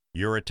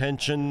Your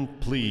attention,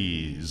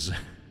 please.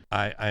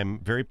 I'm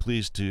very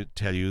pleased to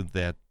tell you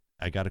that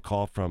I got a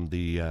call from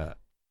the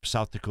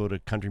South Dakota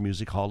Country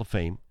Music Hall of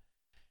Fame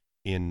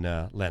in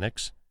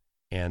Lenox,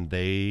 and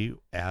they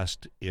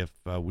asked if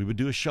we would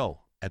do a show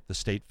at the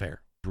State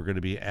Fair. We're going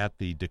to be at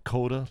the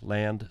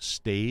Dakotaland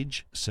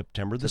Stage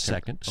September the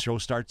 2nd. Show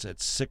starts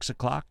at 6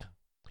 o'clock,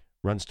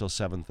 runs till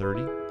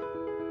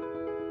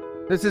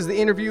 7:30. This is the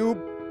interview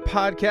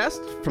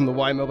podcast from the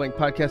Milbank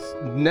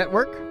Podcast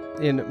Network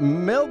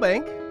in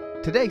Milbank.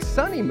 Today,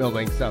 sunny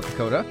Milbank, South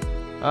Dakota.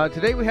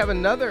 Today we have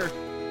another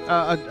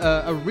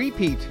a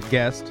repeat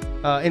guest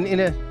in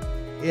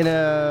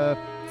a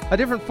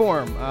different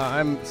form.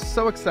 I'm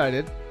so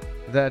excited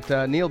that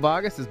Neil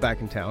Bagaus is back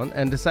in town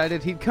and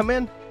decided he'd come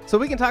in so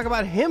we can talk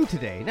about him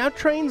today. Now,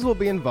 trains will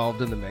be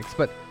involved in the mix,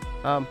 but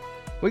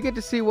we get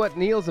to see what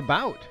Neil's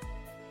about,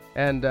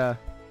 and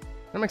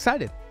I'm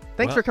excited.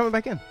 Thanks for coming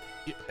back in.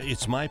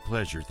 It's my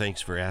pleasure.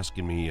 Thanks for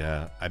asking me.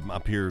 I'm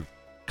up here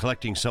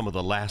collecting some of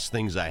the last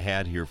things I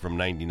had here from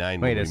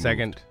 99. Wait a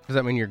second. Does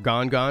that mean you're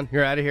gone?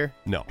 You're out of here?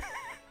 No.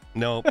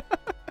 You're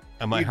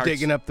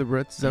digging up the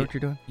roots? Is that what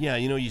you're doing? Yeah,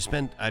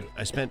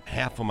 I spent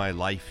half of my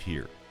life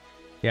here.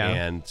 Yeah.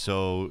 And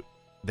so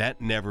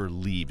that never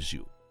leaves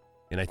you.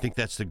 And I think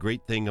that's the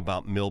great thing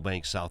about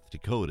Milbank, South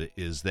Dakota,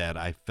 is that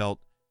I felt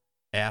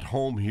at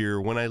home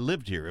here when I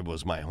lived here. It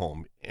was my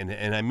home.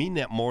 And I mean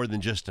that more than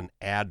just an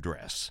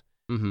address.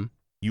 Mm-hmm.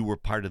 You were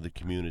part of the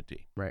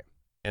community. Right.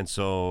 And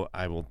so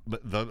but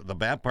the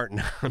bad part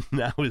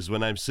now is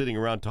when I'm sitting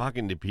around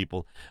talking to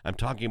people, I'm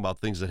talking about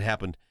things that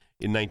happened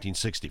in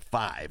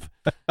 1965.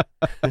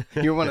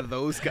 You're one of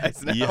those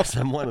guys now. Yes,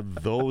 I'm one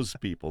of those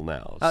people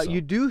now. So.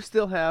 You do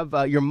still have,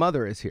 your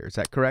mother is here, is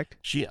that correct?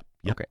 Yep.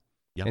 Okay.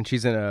 Yep. And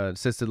she's in an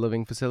assisted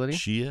living facility?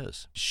 She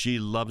is. She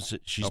loves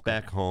it. She's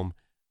back home.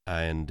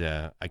 And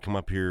I come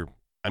up here.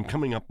 I'm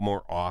coming up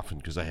more often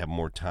because I have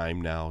more time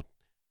now.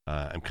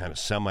 I'm kind of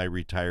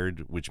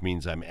semi-retired, which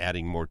means I'm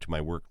adding more to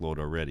my workload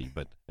already.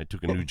 But I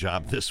took a new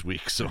job this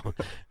week, so.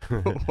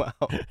 Wow.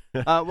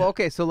 Well,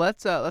 okay. So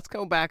let's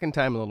go back in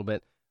time a little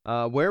bit.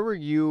 Where were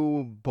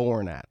you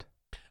born at?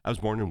 I was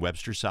born in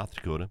Webster, South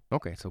Dakota.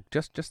 Okay, so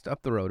just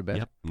up the road a bit.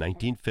 Yep,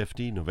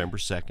 1950, November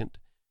 2nd.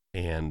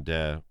 And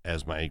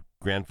as my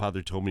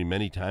grandfather told me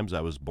many times,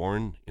 I was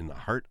born in the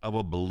heart of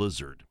a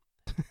blizzard.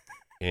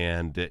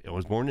 And I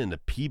was born in the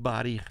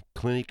Peabody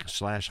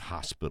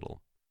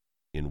Clinic/Hospital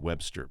in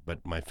Webster.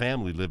 But my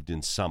family lived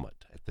in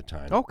Summit at the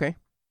time. Okay.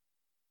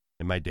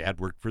 And my dad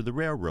worked for the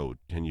railroad.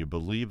 Can you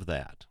believe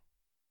that?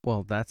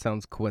 Well, that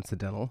sounds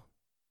coincidental.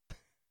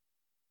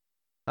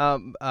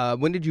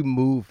 When did you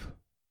move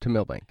to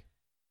Milbank?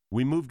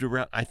 We moved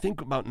around, I think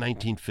about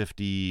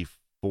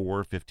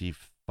 1954,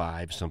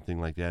 55, something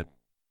like that.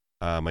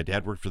 My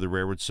dad worked for the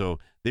railroad, so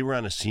they were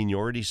on a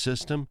seniority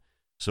system.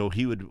 So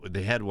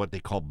they had what they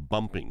call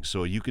bumping.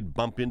 So you could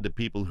bump into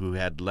people who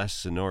had less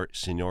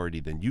seniority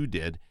than you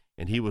did,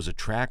 and he was a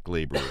track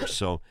laborer.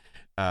 So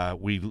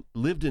we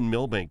lived in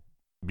Milbank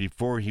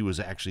before he was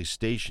actually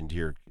stationed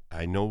here.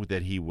 I know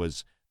that he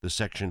was the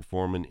section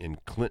foreman in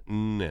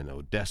Clinton and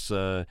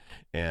Odessa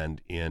and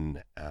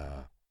in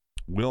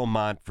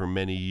Wilmot for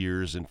many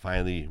years, and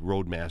finally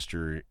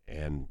roadmaster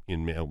and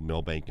in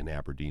Milbank and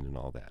Aberdeen and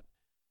all that.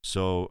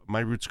 So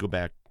my roots go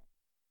back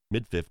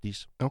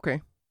mid-50s.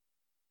 Okay.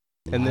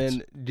 And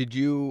then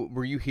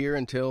were you here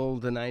until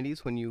the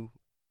 90s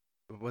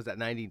was that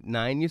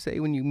 99 you say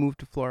when you moved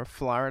to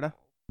Florida?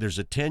 There's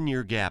a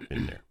 10-year gap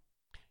in there.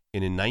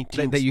 And in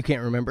that you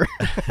can't remember.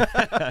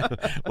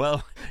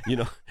 Well, you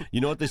know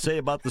what they say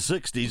about the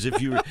 60s.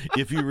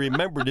 If you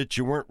remembered it,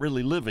 you weren't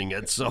really living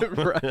it. So,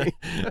 right.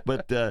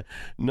 But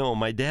no,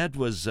 my dad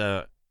was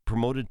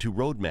promoted to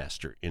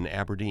roadmaster in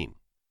Aberdeen,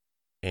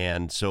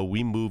 and so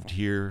we moved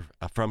here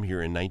from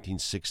here in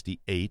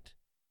 1968,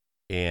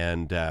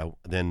 and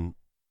then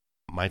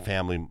my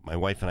family, my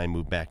wife and I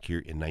moved back here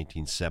in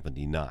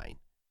 1979.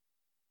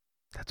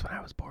 That's when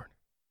I was born.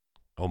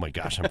 Oh my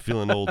gosh, I'm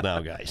feeling old now,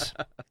 guys.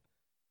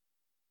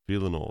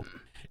 Feeling old.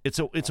 It's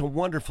a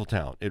wonderful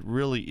town. It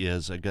really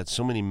is. I got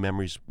so many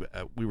memories.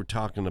 We were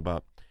talking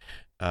about.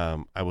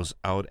 I was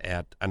out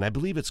at, and I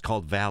believe it's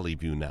called Valley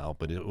View now,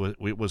 but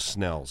it was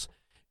Snell's,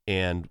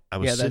 and I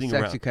was sitting around. Yeah,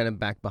 that's actually kind of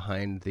back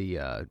behind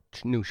the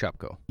new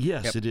Shopko.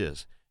 Yes, Yep. It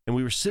is. And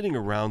we were sitting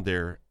around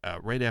there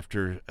right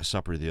after a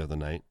supper the other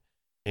night,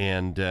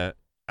 and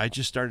I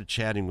just started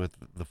chatting with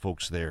the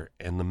folks there,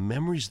 and the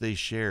memories they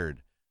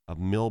shared of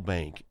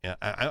Milbank.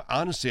 I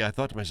honestly, I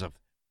thought to myself,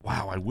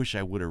 wow, I wish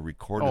I would have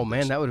recorded this. Oh,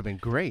 man, that would have been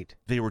great.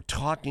 They were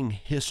talking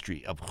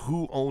history of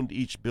who owned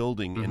each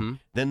building, and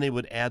then they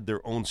would add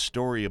their own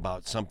story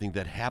about something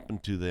that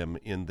happened to them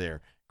in there.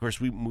 Of course,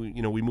 we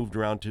moved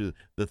around to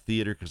the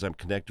theater because I'm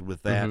connected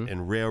with that,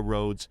 and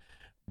railroads,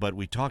 but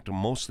we talked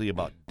mostly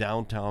about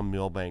downtown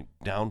Milbank,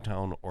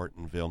 downtown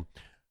Ortonville,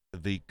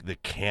 the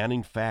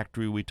canning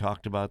factory we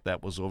talked about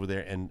that was over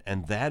there,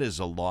 and that is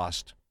a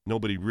lost.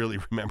 Nobody really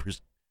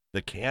remembers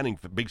the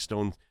Big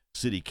Stone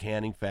City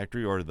canning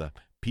factory or the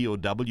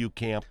POW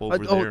camp over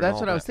there. Oh, that's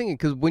what I was thinking,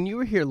 because when you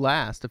were here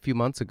last a few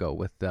months ago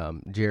with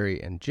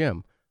Jerry and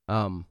Jim,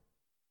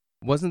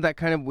 Wasn't that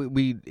kind of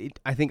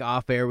I think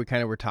off air we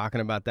kind of were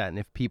talking about that, and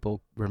if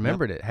people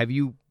remembered it, have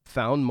you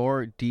found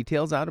more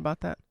details out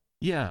about that?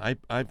 Yeah,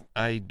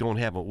 I don't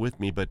have it with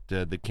me, but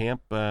the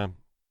camp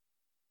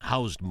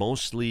housed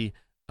mostly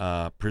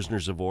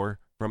prisoners of war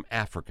from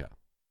Africa,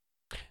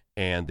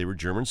 and they were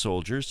German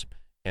soldiers,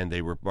 and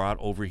they were brought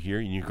over here.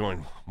 And you're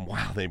going,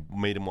 wow, they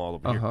made them all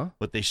over here,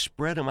 but they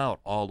spread them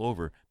out all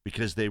over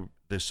because the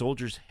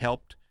soldiers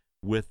helped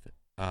with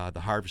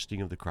the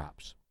harvesting of the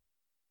crops.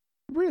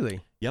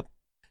 Really? Yep.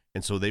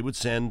 And so they would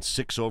send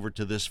 6 over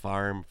to this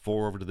farm,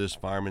 4 over to this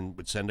farm, and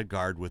would send a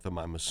guard with them,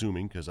 I'm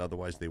assuming, because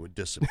otherwise they would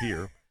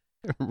disappear.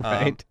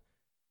 Right.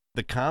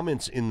 The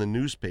comments in the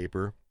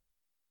newspaper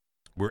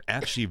were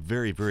actually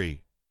very,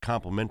 very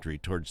complimentary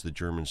towards the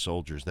German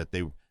soldiers.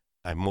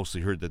 I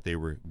mostly heard that they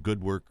were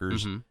good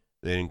workers. Mm-hmm.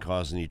 They didn't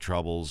cause any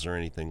troubles or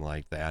anything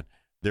like that.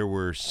 There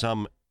were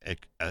some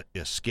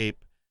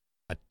escape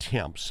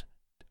attempts.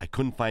 I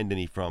couldn't find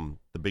any from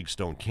the Big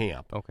Stone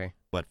camp. Okay.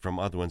 But from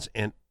other ones,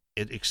 and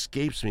it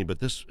escapes me, but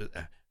this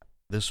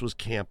was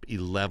Camp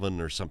 11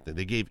 or something.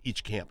 They gave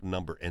each camp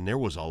number, and there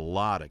was a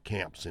lot of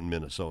camps in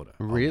Minnesota.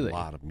 Really? A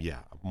lot of them,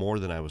 yeah, more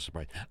than I was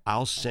surprised.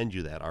 I'll send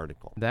you that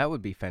article. That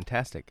would be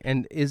fantastic.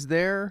 And is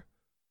there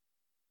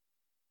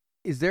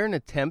an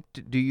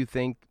attempt, do you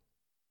think,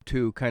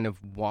 to kind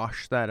of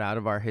wash that out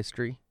of our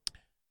history?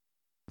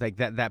 Like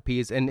that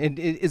piece? And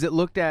is it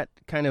looked at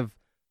kind of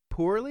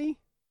poorly?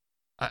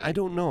 I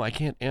don't know. I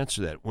can't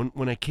answer that.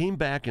 When I came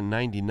back in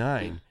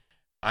 '99,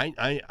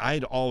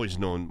 I'd always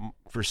known,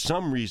 for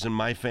some reason,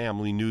 my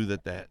family knew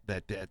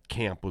that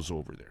camp was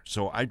over there.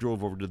 So I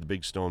drove over to the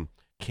Big Stone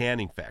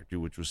canning factory,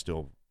 which was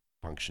still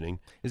functioning.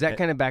 Is that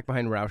kind of back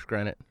behind Roush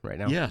Granite right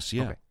now? Yes,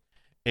 yeah. Okay.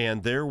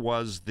 And there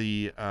was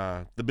the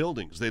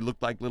buildings. They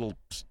looked like little,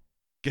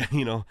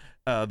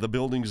 the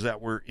buildings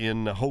that were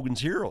in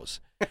Hogan's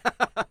Heroes.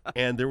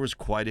 And there was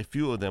quite a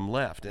few of them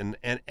left. And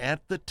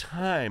at the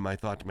time, I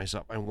thought to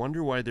myself, I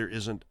wonder why there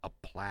isn't a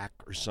plaque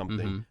or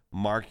something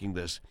marking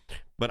this.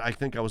 But I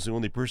think I was the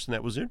only person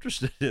that was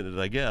interested in it,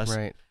 I guess.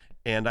 Right.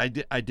 And I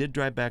did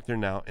drive back there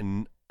now,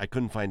 and I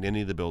couldn't find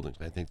any of the buildings.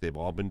 I think they've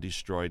all been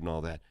destroyed and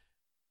all that.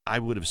 I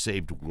would have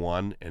saved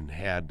one and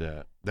had,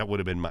 that would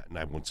have been my, and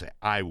I won't say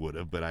I would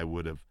have, but I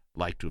would have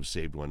liked to have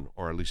saved one,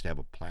 or at least have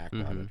a plaque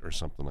on it or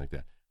something like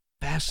that.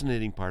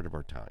 Fascinating part of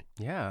our time.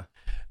 Yeah.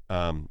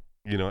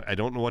 I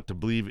don't know what to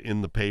believe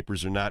in the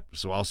papers or not,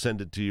 so I'll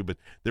send it to you. But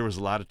there was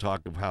a lot of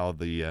talk of how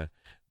the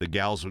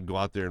gals would go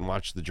out there and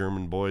watch the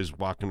German boys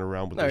walking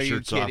around with their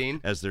shirts off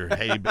as they're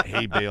hay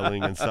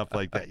baling and stuff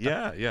like that.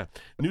 Yeah.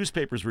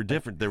 Newspapers were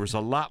different. There was a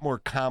lot more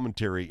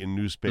commentary in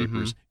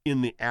newspapers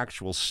in the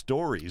actual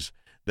stories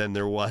than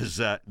there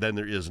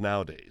is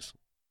nowadays.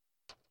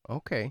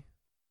 Okay.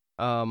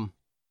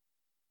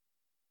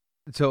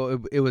 So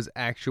it was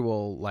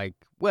actual, like,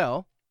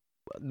 well,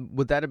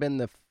 would that have been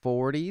the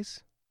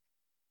 40s?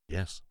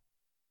 Yes.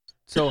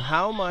 So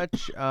how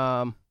much?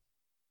 Well,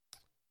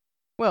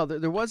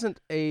 there was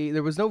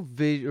no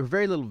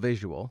very little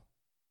visual,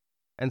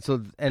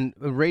 and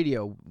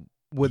radio.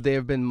 Would there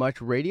have been much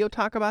radio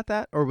talk about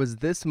that, or was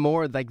this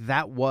more like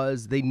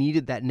they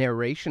needed that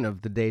narration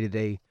of the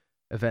day-to-day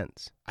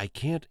events? I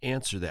can't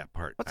answer that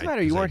part. What's the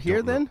matter? You weren't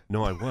here then?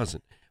 No, I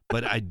wasn't.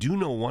 But I do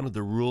know one of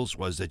the rules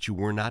was that you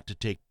were not to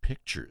take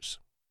pictures.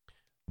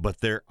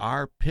 But there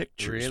are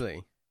pictures.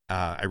 Really?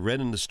 I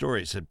read in the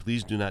story, it said,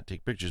 please do not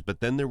take pictures.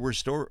 But then there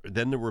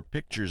were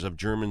pictures of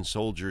German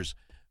soldiers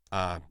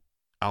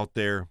out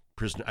there,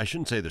 I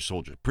shouldn't say they're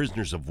soldiers,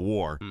 prisoners of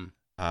war,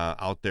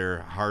 out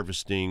there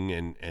harvesting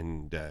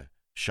and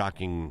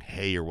shocking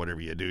hay or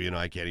whatever you do.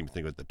 I can't even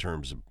think of the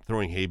terms, of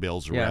throwing hay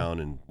bales around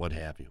and what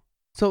have you.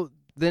 So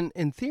then,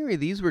 in theory,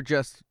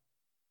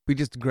 we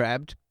just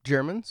grabbed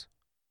Germans,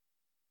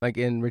 like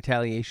in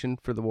retaliation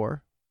for the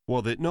war?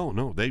 Well,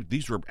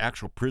 these were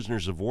actual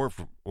prisoners of war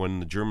when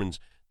the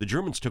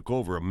Germans took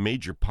over a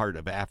major part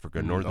of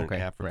Africa, northern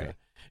Africa. Right.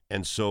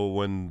 And so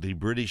when the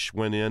British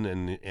went in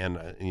and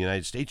the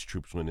United States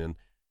troops went in,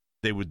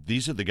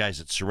 these are the guys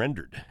that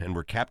surrendered and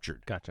were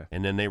captured. Gotcha.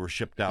 And then they were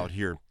shipped out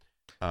here.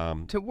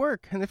 To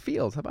work in the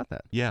fields. How about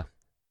that? Yeah.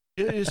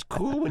 It is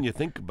cool when you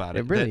think about it.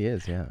 It really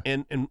is, yeah.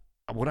 And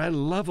what I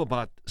love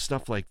about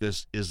stuff like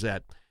this is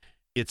that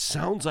it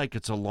sounds like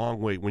it's a long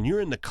way. When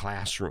you're in the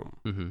classroom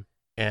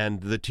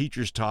and the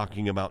teacher's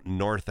talking about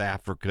North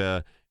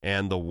Africa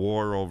and the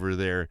war over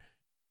there,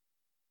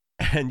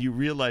 and you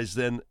realize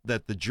then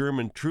that the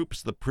German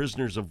troops, the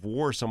prisoners of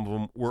war, some of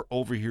them were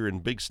over here in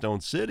Big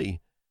Stone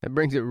City. It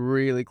brings it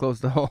really close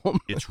to home.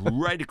 It's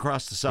right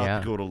across the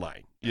South Dakota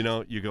line.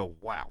 You go,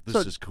 wow,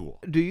 this is cool.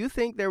 Do you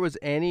think there was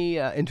any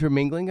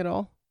intermingling at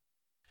all?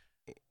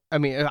 I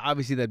mean,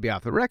 obviously that'd be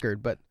off the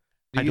record, but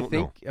do you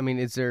think, I mean,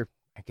 is there,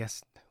 I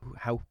guess,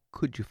 how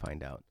could you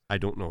find out? I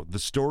don't know. The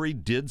story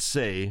did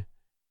say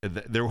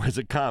that there was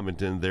a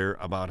comment in there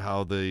about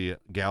how the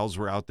gals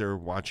were out there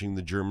watching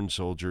the German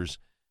soldiers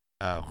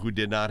who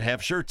did not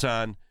have shirts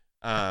on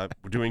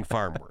doing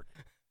farm work.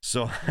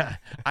 So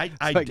I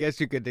guess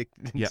you could.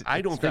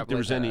 I don't think there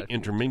was any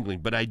intermingling,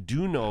 but I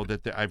do know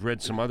that I've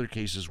read some other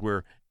cases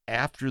where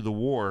after the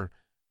war,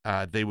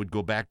 they would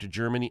go back to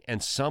Germany,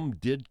 and some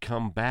did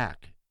come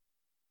back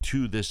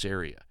to this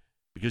area.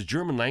 Because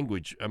German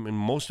language, I mean,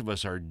 most of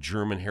us are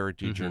German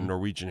heritage or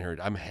Norwegian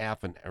heritage. I'm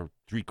half or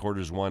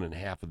 3/4 one and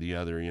half of the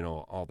other,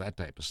 all that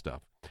type of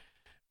stuff.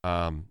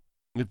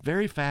 It's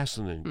very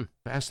fascinating,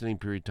 fascinating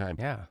period of time.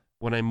 Yeah.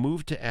 When I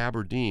moved to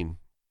Aberdeen,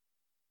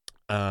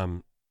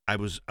 I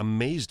was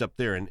amazed up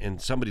there, and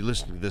somebody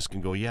listening to this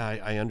can go, yeah,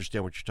 I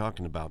understand what you're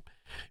talking about.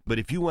 But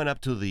if you went up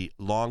to the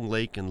Long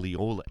Lake and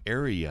Leola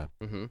area,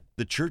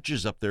 the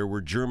churches up there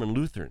were German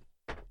Lutheran,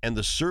 and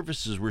the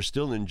services were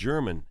still in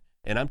German.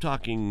 And I'm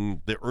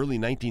talking the early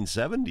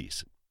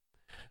 1970s.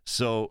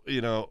 So,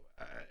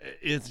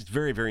 it's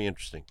very, very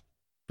interesting.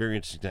 Very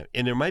interesting time.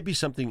 And there might be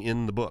something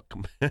in the book.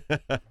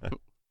 Because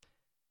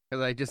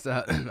I just,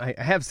 I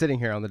have sitting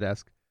here on the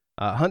desk,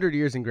 100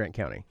 years in Grant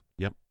County.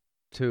 Yep.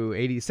 To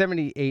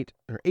 1878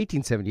 to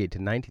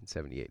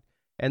 1978.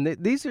 And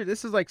this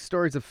is like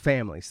stories of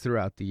families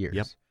throughout the years.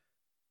 Yep.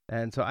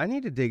 And so I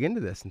need to dig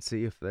into this and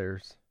see if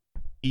there's...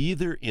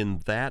 Either in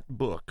that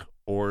book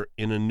or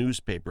in a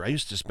newspaper. I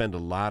used to spend a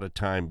lot of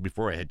time,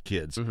 before I had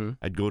kids,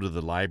 I'd go to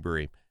the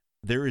library.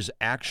 There is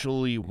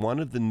actually one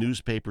of the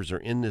newspapers are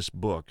in this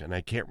book, and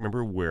I can't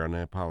remember where, and I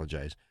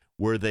apologize,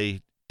 where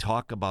they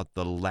talk about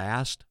the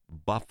last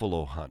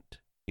buffalo hunt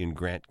in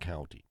Grant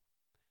County.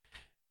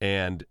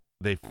 And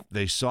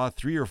they saw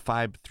 3 to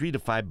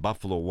 5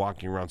 buffalo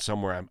walking around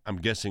somewhere, I'm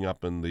guessing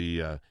up in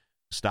the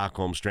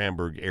Stockholm,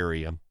 Strandberg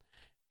area.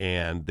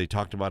 And they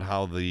talked about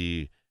how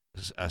the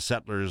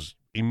settlers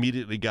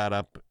immediately got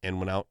up and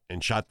went out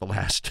and shot the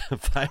last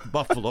 5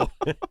 buffalo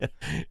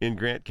in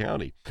Grant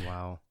County.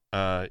 Wow.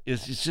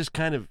 It's just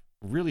kind of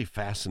really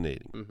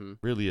fascinating.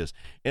 Really is.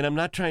 And I'm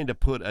not trying to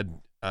put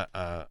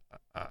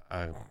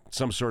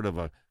some sort of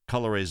a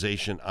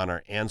colorization on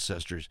our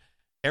ancestors.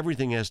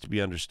 Everything has to be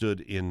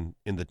understood in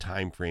the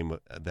time frame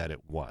that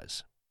it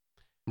was.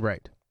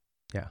 Right.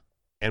 Yeah.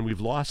 And we've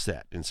lost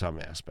that in some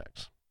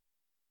aspects.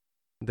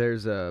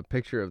 There's a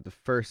picture of the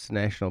First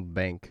National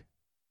Bank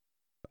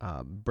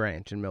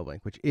branch in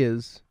Milbank, which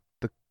is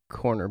the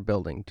corner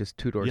building just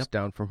 2 doors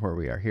down from where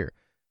we are here.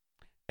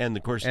 And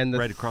of course,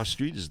 right across the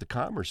street is the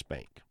Commerce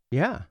Bank.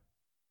 Yeah.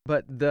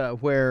 But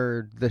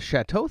where the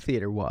Chateau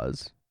Theater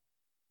was,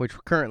 which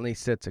currently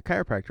sits a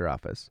chiropractor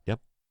office,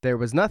 there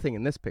was nothing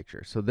in this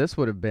picture. So this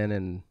would have been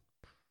in,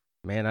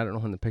 I don't know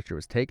when the picture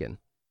was taken.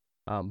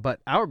 But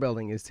our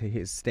building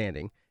is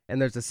standing,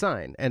 and there's a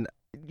sign. And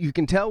you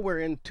can tell we're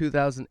in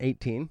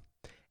 2018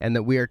 and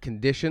that we are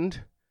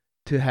conditioned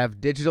to have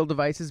digital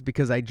devices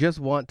because I just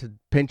want to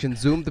pinch and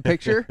zoom the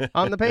picture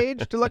on the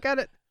page to look at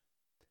it.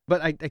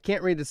 But I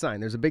can't read the sign.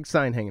 There's a big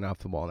sign hanging off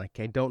the wall, and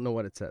I don't know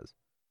what it says.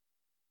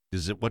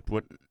 Is it what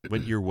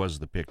year was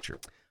the picture?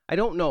 I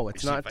don't know.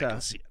 It's not. If I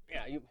can see it.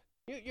 Yeah,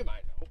 you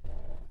might know.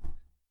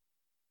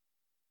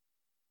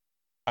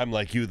 I'm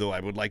like you, though.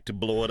 I would like to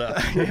blow it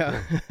up.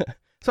 Yeah.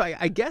 So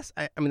I guess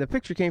the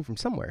picture came from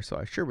somewhere, so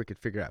I'm sure we could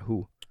figure out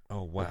who.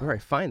 Oh wow! Where I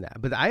find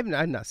that, but I've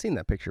not seen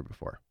that picture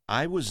before.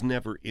 I was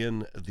never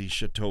in the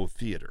Chateau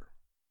Theater,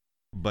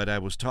 but I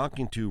was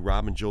talking to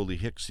Rob and Jolie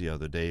Hicks the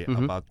other day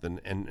about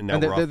and now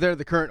they're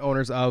the current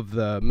owners of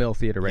the Mill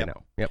Theater right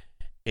now. Yep.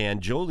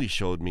 And Jolie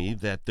showed me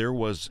that there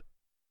was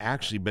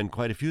actually been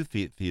quite a few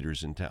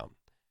theaters in town,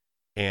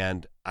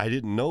 and I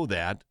didn't know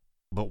that.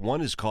 But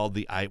one was called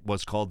the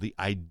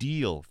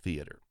Ideal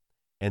Theater,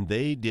 and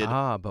they did.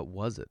 But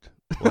was it?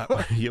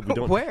 Well, we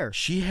don't. Where?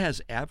 She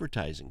has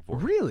advertising for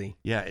it. Really?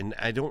 Yeah, and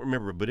I don't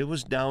remember, but it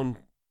was down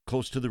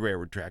close to the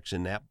railroad tracks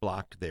in that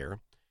block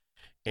there.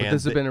 And but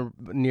this has been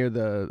near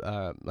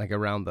the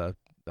around the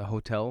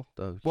hotel.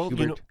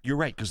 You're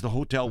right, because the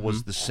hotel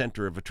was the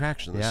center of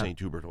attraction, the St.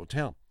 Hubert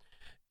Hotel,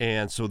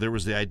 and so there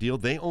was the Ideal.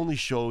 They only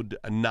showed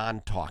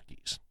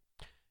non-talkies.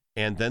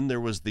 And then there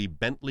was the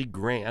Bentley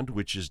Grand,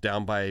 which is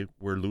down by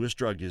where Lewis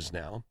Drug is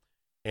now.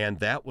 And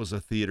that was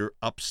a theater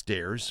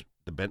upstairs,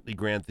 the Bentley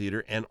Grand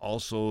Theater, and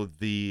also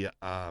the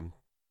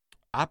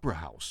Opera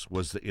House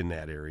was in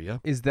that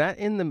area. Is that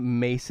in the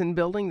Mason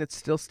building that's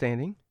still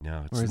standing?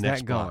 No, it's or is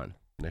next that block. gone?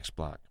 Next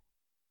block.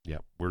 Yeah,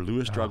 where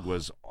Lewis Drug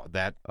was,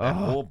 that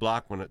whole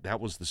block,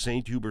 that was the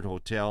St. Hubert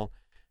Hotel,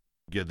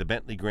 the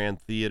Bentley Grand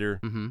Theater.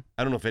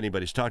 I don't know if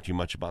anybody's talked to you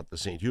much about the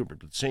St. Hubert,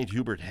 but St.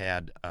 Hubert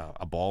had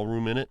a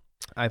ballroom in it.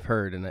 I've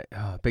heard, and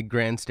a big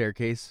grand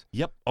staircase.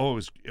 Yep. Oh,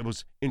 it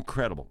was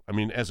incredible. I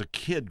mean, as a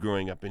kid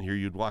growing up in here,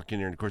 you'd walk in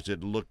there, and of course,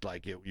 it looked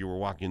like you were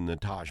walking the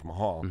Taj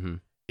Mahal.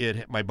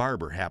 My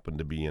barber happened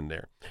to be in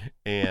there,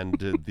 and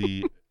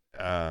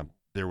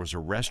there was a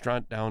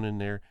restaurant down in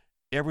there.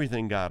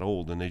 Everything got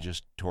old, and they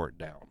just tore it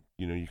down.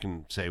 You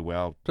can say,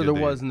 well, so there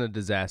wasn't a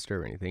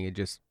disaster or anything. It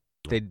just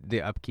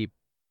the upkeep.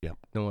 Yeah.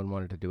 No one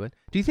wanted to do it.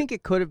 Do you think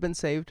it could have been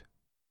saved?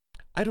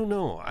 I don't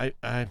know.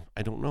 I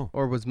don't know.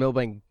 Or was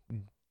Milbank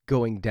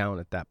going down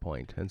at that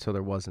point, and so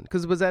there wasn't?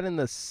 Because was that in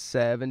the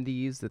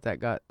 70s that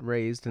got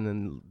raised, and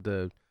then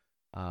the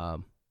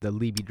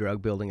Levy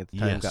Drug building at the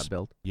time got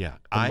built? Yeah.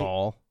 The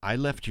mall? I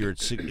left here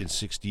in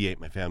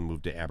 68. My family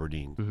moved to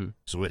Aberdeen. Mm-hmm.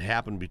 So it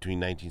happened between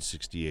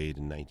 1968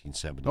 and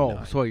 1979.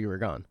 Oh, so you were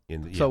gone.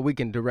 So we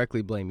can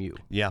directly blame you.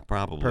 Yeah,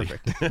 probably.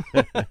 Perfect.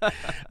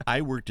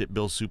 I worked at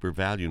Bill's Super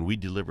Value, and we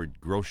delivered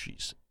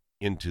groceries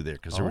into there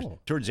because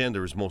towards the end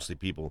there was mostly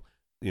people,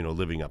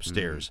 living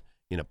upstairs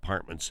in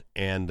apartments,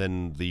 and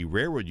then the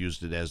railroad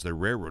used it as their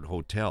railroad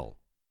hotel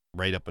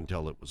right up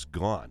until it was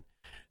gone.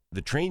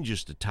 The trains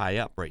used to tie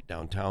up right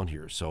downtown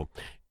here, so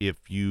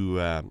if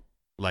you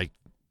like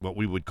what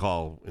we would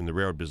call in the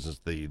railroad business,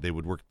 they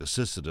would work the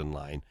Sisseton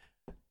line,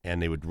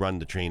 and they would run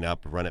the train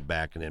up, run it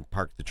back, and then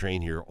park the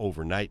train here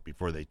overnight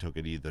before they took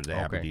it either to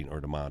Aberdeen or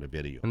to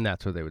Montevideo. And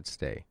that's where they would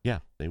stay. Yeah,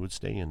 they would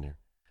stay in there.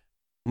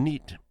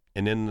 Neat.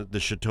 And then the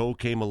Chateau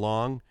came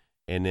along,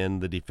 and then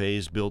the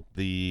DeFays built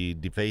the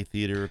DeFay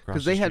Theater across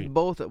the street. Because they had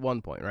both at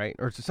one point, right?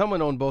 Or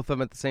someone owned both of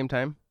them at the same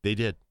time? They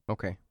did.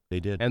 Okay. They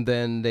did. And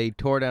then they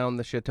tore down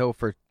the Chateau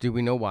for, do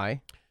we know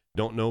why?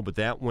 Don't know, but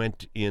that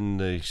went in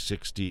the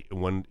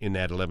 61, in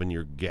that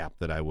 11-year gap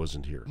that I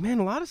wasn't here. Man,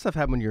 a lot of stuff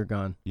happened when you were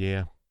gone.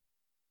 Yeah.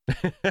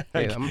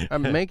 Hey,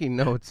 I'm making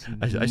notes.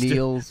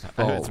 Neil's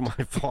fault. It's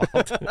my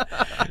fault.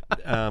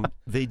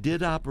 They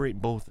did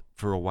operate both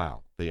for a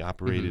while. They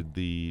operated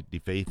the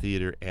DeFay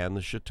Theater and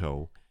the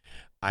Chateau.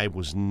 I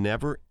was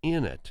never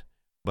in it,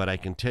 but I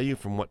can tell you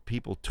from what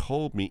people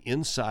told me,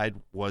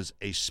 inside was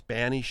a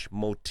Spanish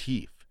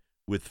motif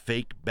with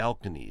fake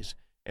balconies.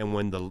 And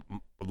when the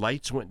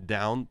lights went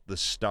down, the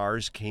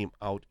stars came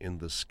out in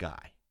the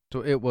sky.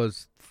 So it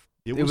was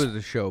a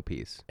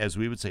showpiece. As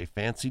we would say,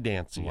 fancy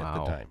dancy at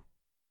the time.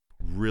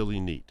 Really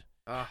neat.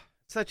 It's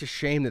such a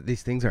shame that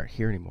these things aren't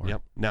here anymore.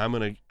 Yep. Now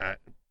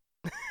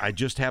I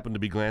just happened to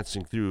be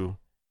glancing through,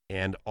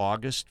 and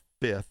August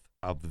 5th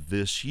of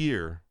this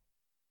year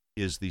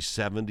is the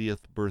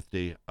 70th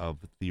birthday of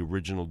the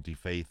original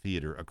DeFay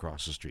Theater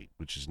across the street,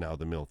 which is now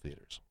the Mill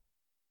Theaters.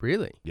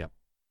 Really? Yep.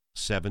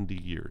 70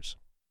 years.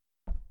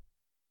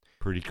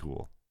 Pretty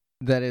cool.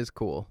 That is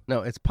cool.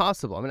 No, it's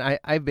possible. I mean,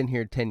 I've been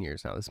here 10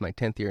 years now. This is my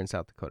 10th year in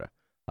South Dakota.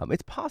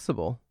 It's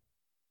possible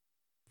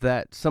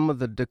that some of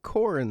the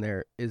decor in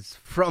there is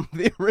from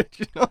the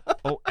original.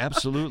 Oh,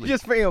 absolutely.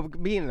 Just for,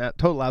 being a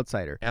total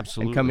outsider.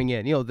 Absolutely. And coming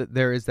in. That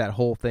there is that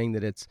whole thing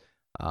that it's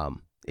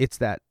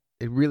that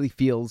it really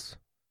feels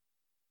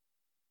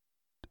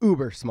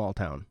uber small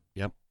town.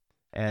 Yep.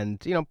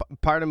 And,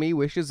 part of me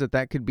wishes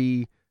that could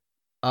be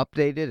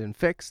updated and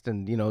fixed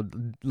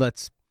and,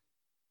 let's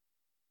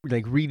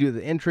redo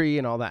the entry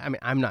and all that. I mean,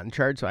 I'm not in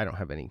charge, so I don't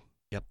have any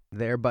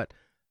there, but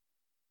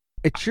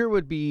it sure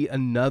would be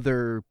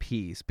another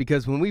piece,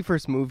 because when we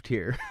first moved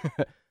here,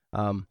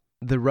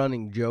 the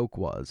running joke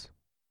was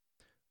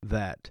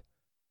that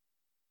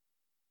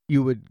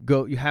you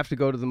have to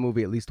go to the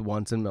movie at least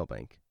once in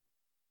Milbank.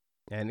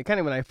 And it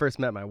kind of, when I first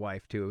met my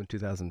wife too, in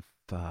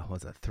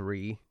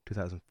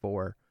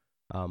 2004,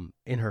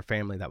 in her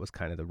family, that was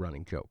kind of the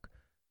running joke,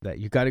 that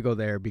you got to go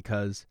there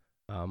because,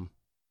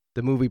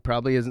 the movie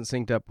probably isn't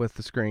synced up with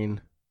the screen.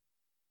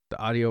 The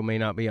audio may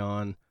not be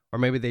on, or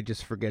maybe they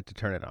just forget to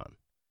turn it on.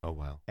 Oh,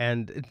 wow.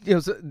 And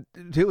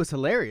it was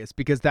hilarious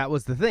because that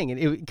was the thing. And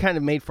it kind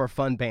of made for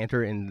fun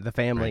banter in the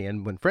family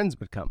and when friends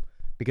would come.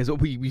 Because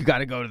you got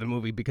to go to the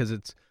movie because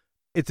it's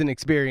an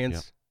experience.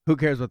 Yep. Who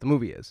cares what the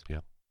movie is?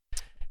 Yeah.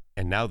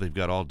 And now they've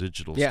got all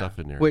digital stuff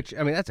in there. Which,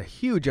 I mean, that's a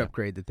huge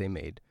upgrade that they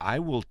made. I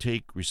will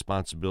take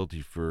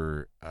responsibility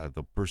for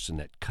the person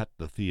that cut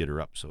the theater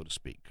up, so to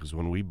speak, because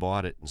when we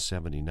bought it in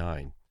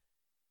 79,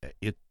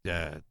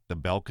 the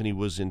balcony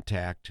was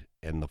intact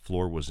and the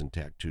floor was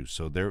intact too.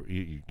 So there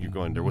you're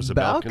going. There was a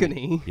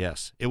balcony.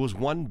 Yes, it was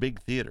one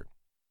big theater,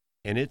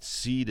 and it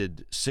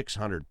seated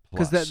 600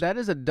 plus. Because that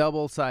is a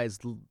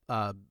double-sized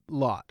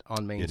lot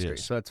on Main Street.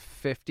 Is. So it's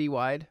 50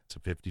 wide. It's a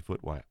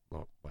 50-foot wide.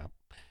 Oh, wow.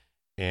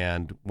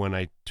 And when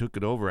I took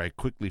it over, I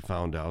quickly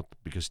found out,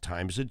 because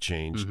times had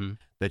changed,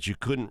 that you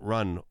couldn't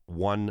run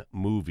one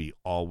movie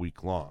all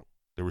week long.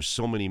 There were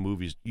so many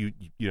movies. You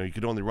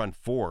could only run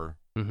 4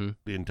 the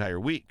entire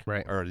week,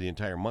 or the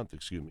entire month,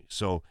 excuse me.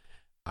 So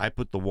I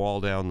put the wall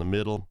down the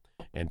middle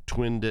and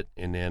twinned it,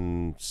 and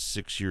then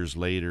 6 years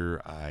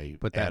later, I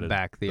put that added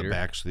back theater. The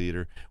back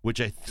theater, which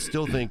I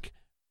still think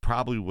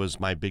probably was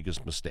my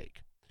biggest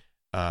mistake.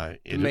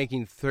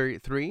 Making 3 or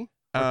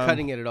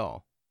cutting it at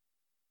all?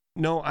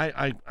 No,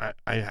 I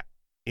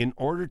in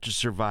order to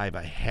survive,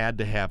 I had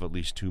to have at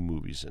least 2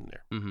 movies in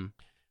there. Mm-hmm.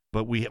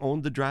 But we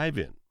owned the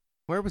drive-in.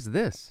 Where was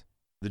this?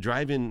 The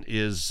drive-in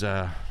is,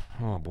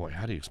 oh boy,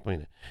 how do you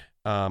explain it?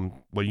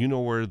 Well, you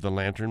know where the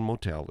Lantern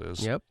Motel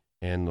is. Yep.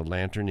 And the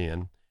Lantern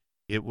Inn.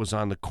 It was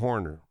on the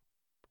corner.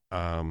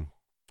 There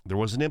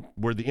was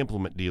where the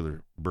implement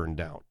dealer burned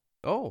down.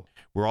 Oh.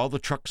 Where all the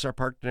trucks are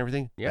parked and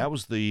everything. Yeah. That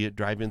was the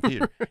drive-in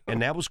theater.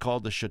 And that was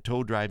called the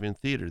Chateau Drive-In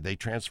Theater. They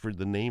transferred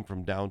the name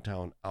from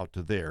downtown out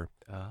to there.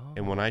 Oh.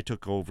 And when I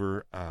took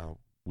over,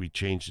 we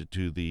changed it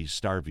to the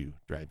Starview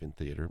Drive-In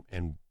Theater.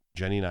 And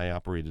Jenny and I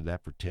operated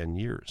that for 10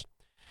 years.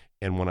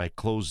 And when I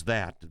closed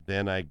that,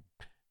 then I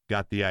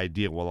got the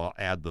idea, well, I'll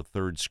add the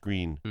third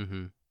screen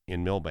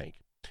in Milbank.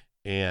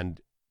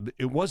 And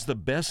it was the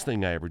best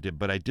thing I ever did,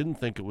 but I didn't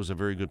think it was a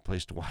very good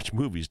place to watch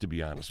movies, to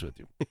be honest with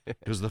you,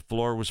 because the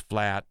floor was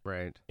flat,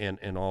 right,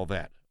 and all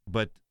that.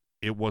 But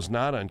it was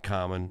not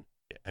uncommon.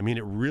 I mean,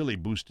 it really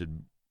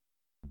boosted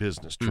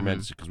business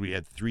tremendously because we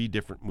had 3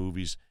 different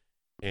movies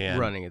and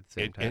running at the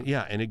same time.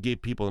 And it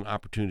gave people an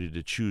opportunity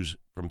to choose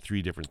from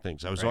 3 different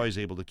things. I was always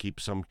able to keep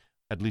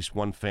at least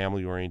one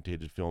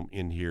family-oriented film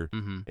in here,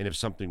 and if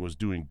something was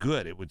doing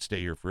good, it would stay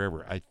here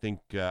forever. I think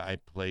I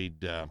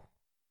played, I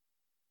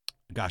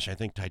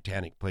think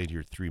Titanic played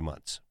here 3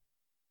 months.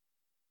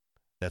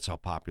 That's how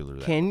popular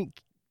that was.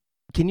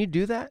 Can you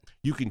do that?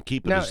 You can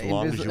keep it as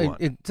long as you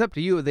want. It's up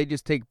to you. They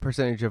just take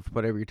percentage of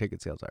whatever your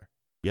ticket sales are.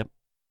 Yep,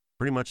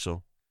 pretty much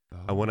so.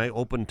 When I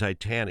opened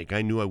Titanic,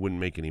 I knew I wouldn't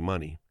make any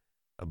money,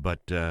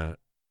 but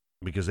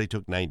because they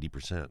took 90%,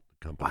 the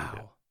company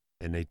did.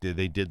 And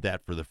they did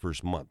that for the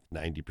first month,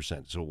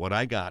 90%. So what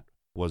I got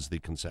was the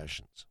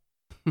concessions.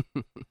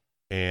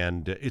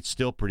 And it's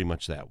still pretty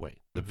much that way.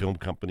 The film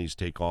companies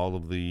take all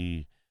of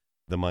the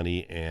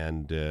money,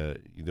 and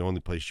the only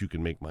place you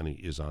can make money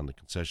is on the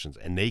concessions.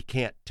 And they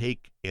can't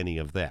take any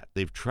of that.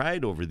 They've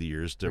tried over the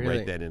years to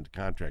write that into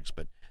contracts,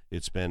 but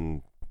it's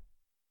been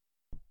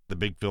the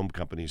big film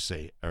companies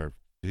say, or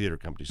theater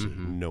companies say,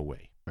 no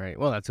way. Right.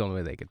 Well, that's the only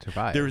way they could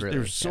survive.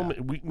 There's so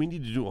many. We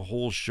need to do a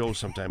whole show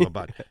sometime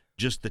about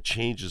just the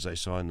changes I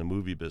saw in the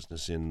movie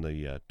business in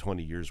the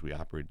 20 years we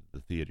operated the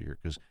theater here,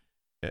 because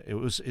it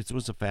was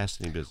a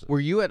fascinating business. Were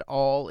you at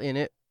all in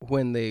it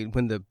when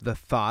the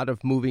thought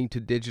of moving to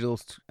digital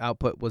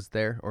output was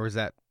there, or is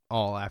that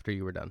all after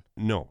you were done?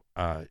 No,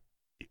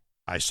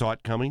 I saw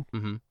it coming,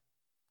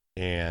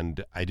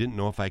 and I didn't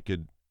know if I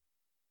could.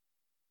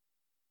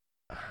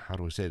 How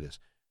do I say this?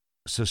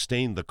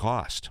 Sustain the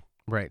cost,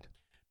 right?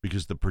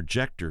 Because the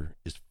projector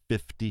is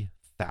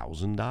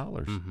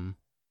 $50,000,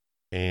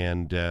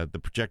 and the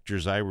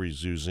projectors I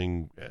was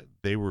using,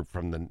 they were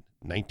from the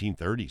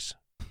 1930s,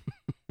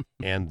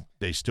 and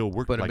they still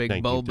work. Put like a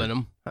big bulb in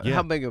them.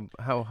 Yeah.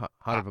 How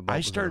hot of a bulb?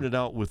 I started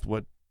out with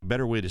what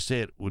better way to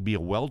say it would be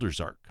a welder's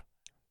arc,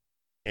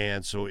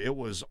 and so it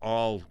was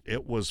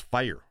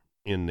fire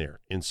in there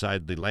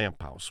inside the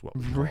lamp house. What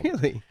we called it.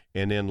 Really?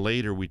 And then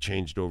later we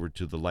changed over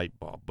to the light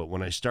bulb. But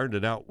when I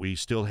started out, we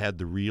still had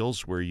the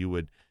reels where you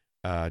would.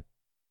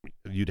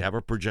 You'd have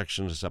a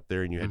projectionist up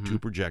there, and you had 2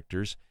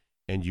 projectors,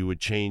 and you would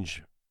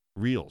change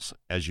reels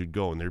as you'd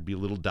go, and there'd be a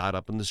little dot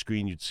up on the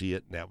screen. You'd see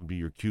it, and that would be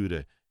your cue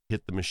to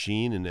hit the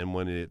machine. And then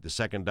when the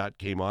second dot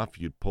came off,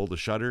 you'd pull the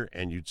shutter,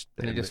 and it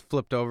just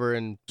flipped over.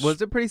 And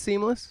was it pretty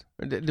seamless?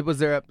 Or was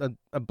there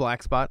a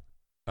black spot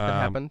that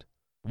happened?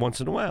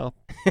 Once in a while.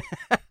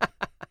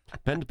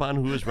 Depended upon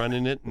who was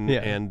running it,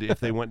 and if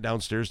they went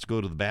downstairs to go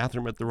to the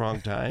bathroom at the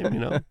wrong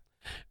time,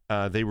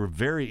 They were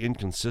very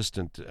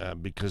inconsistent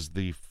because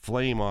the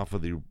flame off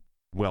of the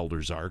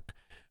welder's arc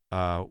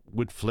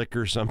would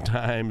flicker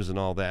sometimes and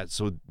all that.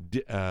 So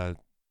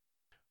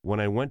when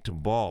I went to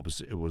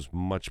bulbs, it was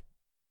much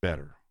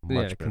better.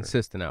 Much better.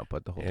 Consistent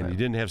output the whole time. And you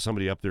didn't have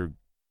somebody up there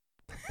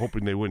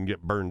hoping they wouldn't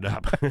get burned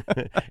up.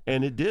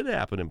 And it did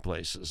happen in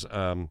places.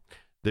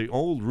 The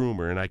old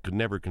rumor, and I could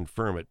never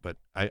confirm it, but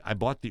I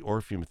bought the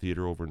Orpheum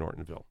Theater over in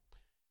Nortonville.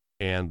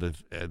 And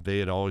they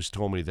had always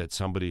told me that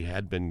somebody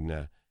had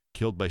been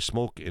killed by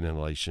smoke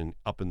inhalation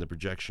up in the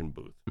projection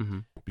booth,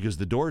 because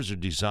the doors are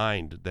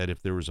designed that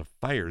if there was a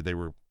fire, they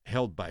were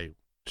held by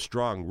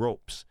strong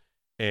ropes,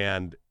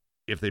 and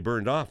if they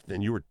burned off,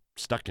 then you were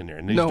stuck in there.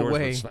 And these doors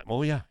would slam.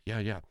 Oh yeah.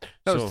 That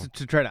was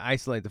to try to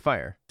isolate the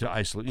fire.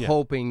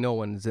 Hoping no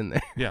one's in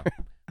there. Yeah,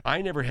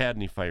 I never had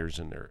any fires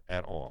in there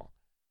at all,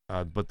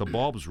 but the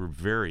bulbs were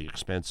very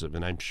expensive,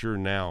 and I'm sure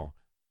now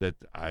that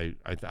I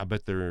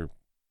bet they're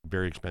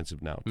very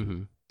expensive now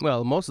too.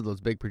 Well, most of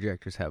those big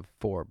projectors have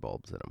 4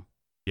 bulbs in them.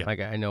 Yeah. Like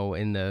I know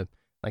in the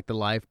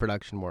live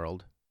production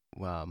world,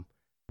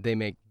 they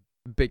make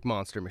big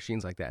monster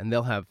machines like that, and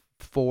they'll have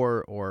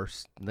 4 or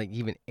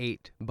even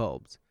 8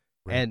 bulbs,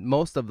 and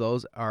most of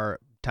those are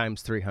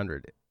times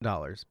 $300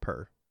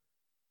 per.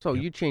 So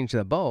you change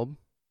the bulb.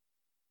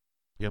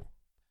 Yep.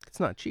 It's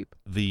not cheap.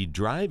 The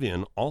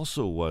drive-in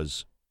also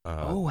was.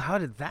 How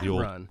did that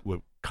run?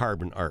 With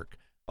carbon arc.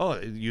 Oh,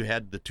 you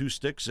had the 2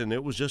 sticks, and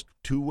it was just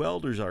 2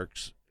 welder's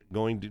arcs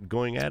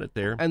going at it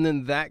there. And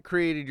then that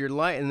created your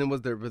light, and then were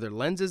there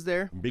lenses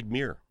there? Big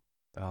mirror.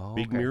 Oh,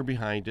 big mirror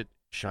behind it,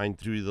 shined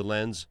through the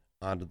lens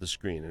onto the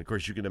screen. And of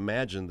course, you can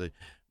imagine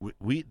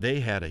they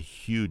had a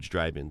huge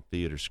drive-in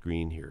theater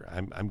screen here.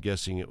 I'm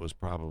guessing it was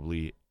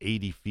probably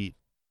 80 feet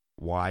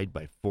wide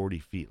by 40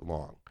 feet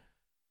long.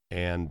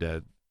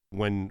 And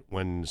when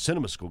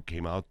CinemaScope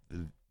came out,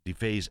 the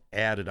phase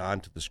added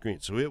onto the screen,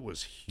 so it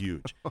was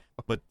huge.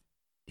 But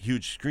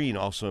huge screen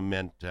also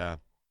meant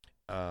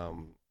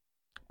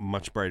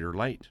much brighter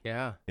light.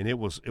 Yeah. And it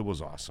was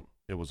awesome.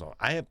 It was all.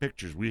 I have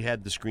pictures. We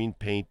had the screen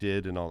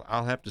painted and all.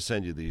 I'll have to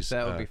send you these.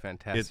 That would be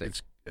fantastic.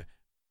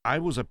 I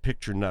was a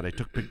picture nut. I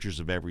took pictures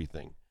of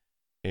everything,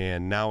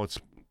 and now it's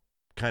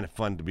kind of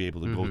fun to be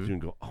able to go through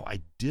and go, oh,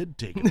 I did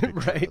take a picture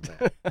of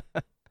that.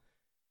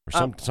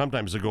 Or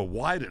sometimes they go,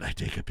 why did I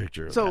take a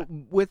picture of that? So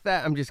with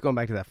that, I'm just going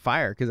back to that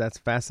fire because that's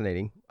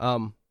fascinating.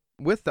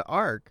 With the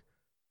arc,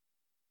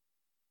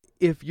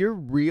 if your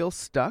reel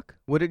stuck,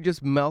 would it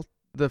just melt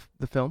the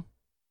film?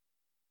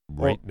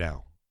 Right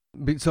now.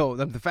 So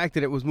the fact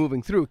that it was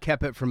moving through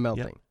kept it from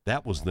melting. Yep.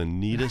 That was the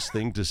neatest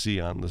thing to see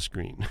on the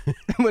screen.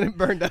 When it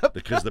burned up?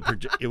 Because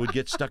it would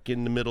get stuck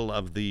in the middle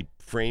of the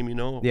frame,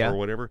 or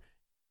whatever.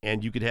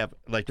 And you could have,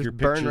 like just your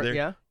picture there.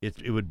 Yeah?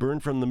 It would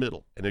burn from the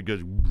middle. And it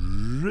goes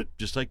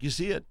just like you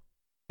see it.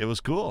 It was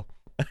cool.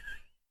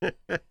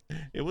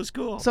 It was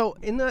cool. So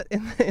in that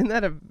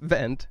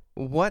event,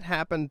 what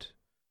happened?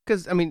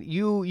 Because, I mean,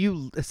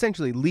 you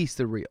essentially leased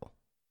the reel.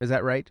 Is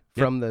that right?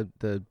 Yep. From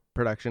the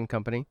production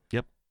company?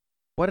 Yep.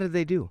 What did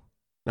they do?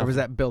 Nothing. Or was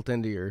that built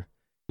into your...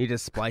 You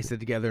just splice it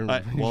together and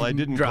I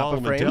didn't call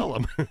them and tell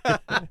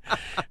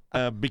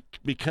them.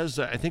 Because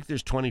I think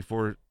there's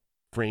 24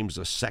 frames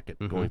a second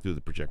going through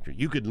the projector.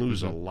 You could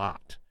lose a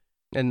lot.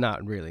 And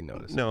not really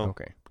notice No. it.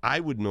 Okay. I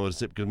would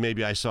notice it because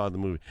maybe I saw the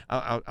movie.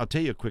 I'll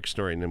tell you a quick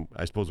story, and then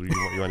I suppose you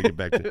want to get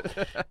back to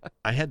it.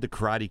 I had the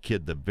Karate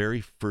Kid, the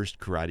very first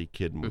Karate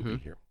Kid movie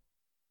here.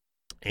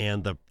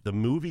 And the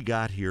movie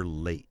got here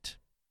late.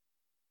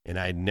 And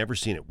I had never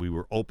seen it. We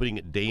were opening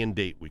it day and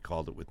date, we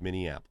called it, with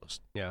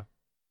Minneapolis. Yeah.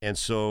 And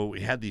so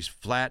we had these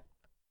flat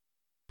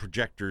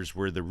projectors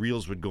where the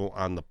reels would go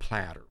on the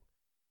platter.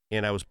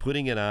 And I was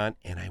putting it on,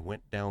 and I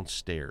went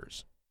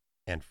downstairs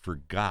and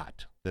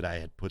forgot that I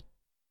had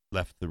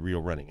left the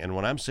reel running. And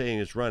when I'm saying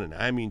it's running,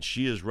 I mean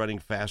she is running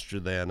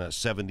faster than a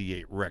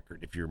 78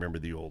 record, if you remember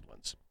the old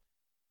ones.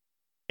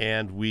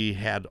 And we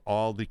had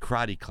all the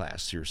karate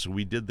class here. So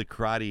we did the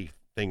karate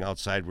thing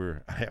outside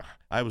where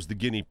I was the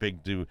guinea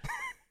pig to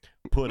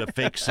put a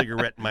fake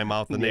cigarette in my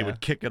mouth, and they would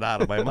kick it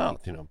out of my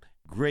mouth,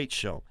 Great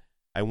show.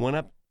 I went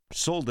up,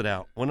 sold it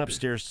out, went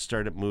upstairs to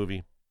start a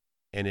movie,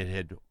 and it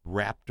had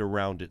wrapped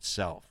around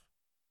itself.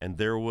 And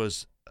there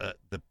was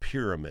the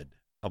pyramid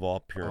of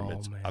all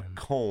pyramids, a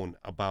cone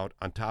about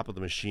on top of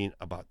the machine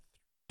about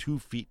 2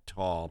 feet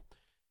tall,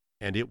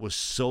 and it was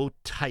so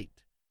tight.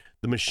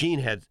 The machine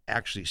had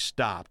actually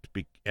stopped,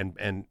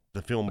 and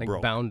the film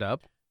broke. Bound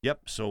up?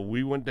 Yep. So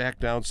we went back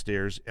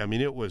downstairs. I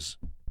mean,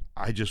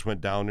 I just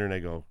went down there and I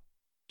go,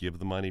 give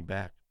the money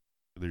back.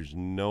 There's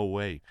no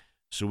way.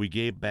 So we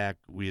gave back,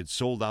 we had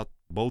sold out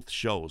both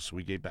shows. So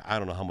we gave back, I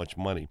don't know how much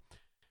money.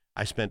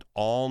 I spent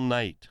all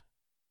night,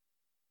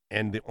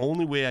 and the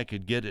only way I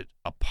could get it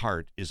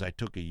apart is I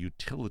took a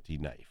utility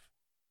knife,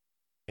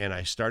 and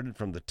I started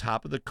from the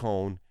top of the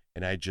cone,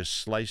 and I just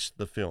sliced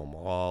the film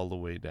all the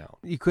way down.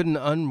 You couldn't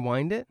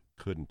unwind it?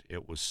 Couldn't.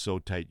 It was so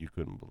tight you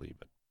couldn't believe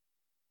it.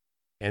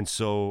 And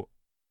so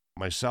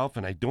myself,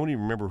 and I don't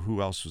even remember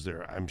who else was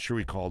there. I'm sure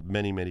we called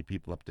many, many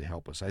people up to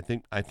help us. I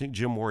think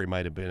Jim Worry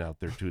might have been out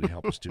there too to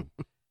help us too.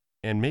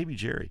 And maybe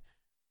Jerry.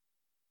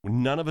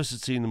 None of us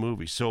had seen the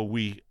movie. So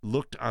we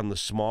looked on the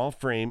small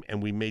frame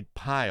and we made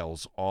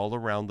piles all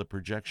around the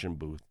projection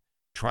booth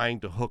trying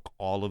to hook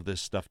all of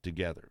this stuff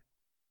together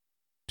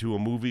to a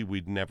movie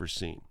we'd never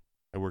seen.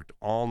 I worked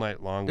all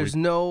night long. There's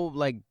no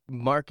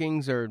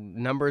markings or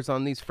numbers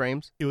on these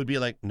frames? It would be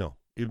like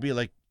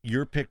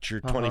your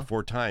picture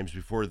 24 times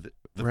before the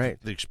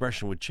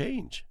expression would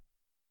change.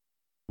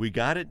 We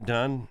got it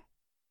done,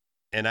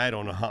 and I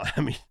don't know how. I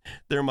mean,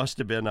 there must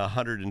have been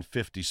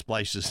 150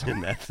 splices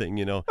in that thing,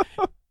 in a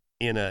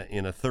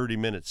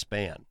 30-minute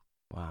span.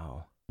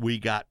 Wow. We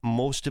got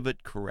most of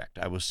it correct.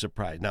 I was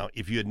surprised. Now,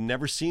 if you had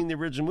never seen the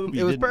original movie,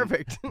 it was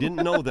perfect.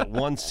 Didn't know that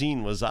one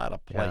scene was out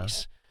of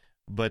place. Yeah.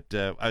 But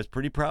I was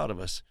pretty proud of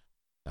us.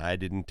 I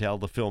didn't tell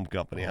the film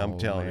company. I'm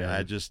telling you,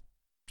 I just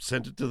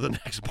sent it to the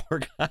next poor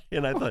guy,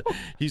 and I thought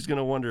he's going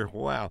to wonder,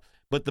 wow.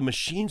 But the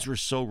machines were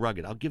so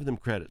rugged. I'll give them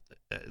credit.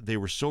 They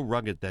were so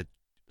rugged that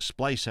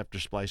splice after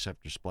splice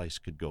after splice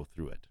could go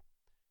through it.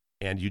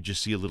 And you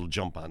just see a little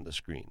jump on the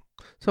screen.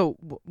 So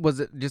was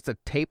it just a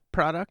tape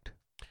product?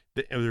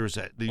 There was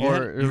did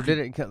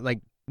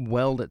it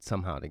weld it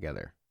somehow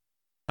together?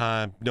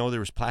 No, there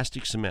was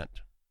plastic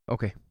cement.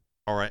 Okay.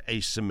 Or a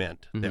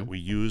cement that we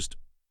used.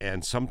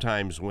 And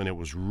sometimes when it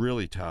was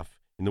really tough,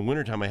 in the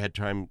wintertime I had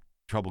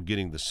trouble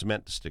getting the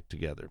cement to stick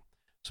together.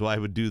 So I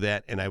would do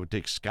that, and I would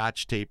take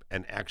Scotch tape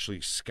and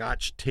actually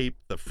Scotch tape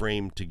the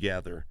frame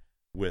together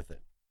with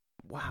it.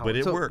 Wow. But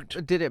it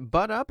worked. Did it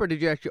butt up, or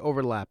did you actually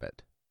overlap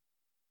it?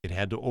 It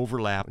had to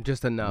overlap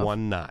just enough.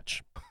 One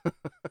notch. In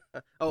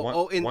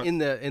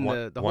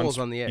the holes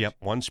on the edge. Yep,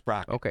 one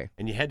sprocket. Okay.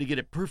 And you had to get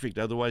it perfect,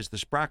 otherwise the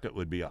sprocket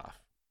would be off.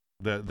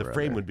 The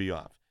frame would be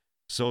off.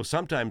 So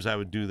sometimes I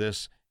would do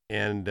this,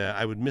 and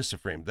I would miss a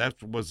frame.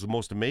 That was the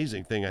most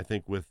amazing thing, I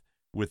think, with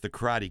the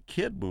Karate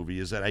Kid movie,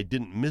 is that I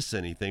didn't miss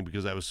anything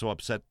because I was so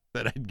upset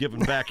that I'd given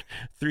back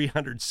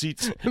 300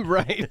 seats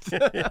right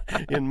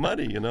in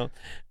money,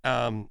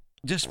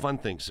 just fun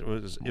things.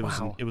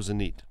 It was a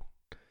neat.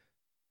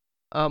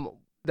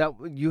 That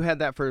you had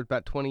that for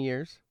about 20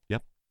 years?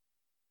 Yep.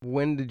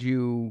 When did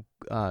you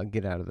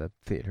get out of the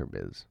theater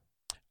biz?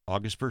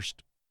 August 1st,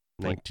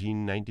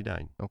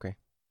 1999. Okay.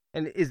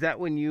 And is that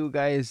when you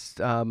guys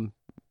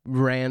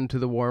ran to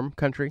the warm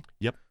country?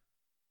 Yep.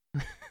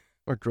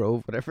 Or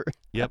drove, whatever.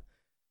 Yep.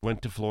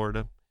 Went to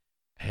Florida.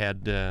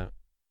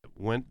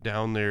 Went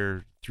down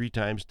there 3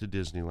 times to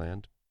Disney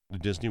World,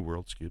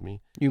 excuse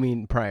me. You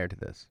mean prior to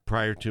this?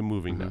 Prior to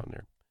moving down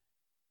there.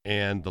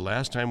 And the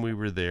last time we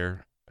were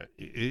there,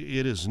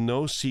 it is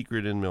no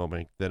secret in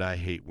Milbank that I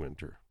hate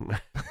winter.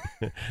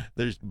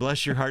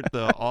 Bless your heart,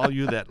 all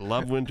you that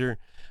love winter,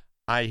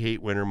 I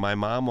hate winter. My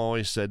mom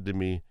always said to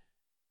me,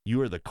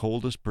 "You are the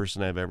coldest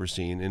person I've ever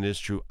seen," and it's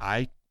true.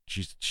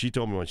 She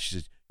told me once. She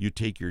says, "You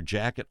take your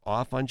jacket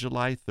off on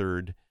July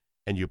 3rd,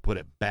 and you put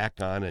it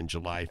back on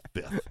July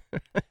 5th."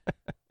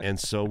 And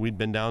so we'd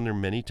been down there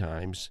many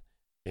times,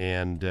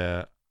 and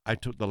the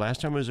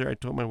last time I was there, I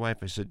told my wife,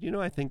 I said,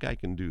 I think I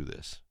can do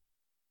this.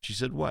 She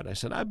said, "What?" I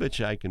said, "I bet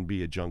you I can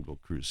be a Jungle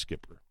Cruise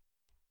skipper."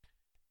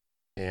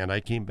 And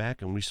I came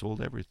back and we sold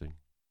everything.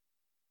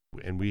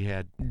 And we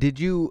had. Did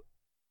you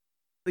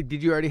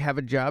already have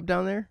a job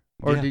down there?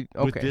 Or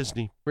with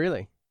Disney.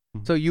 Really?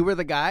 Mm-hmm. So you were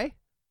the guy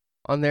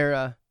on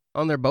their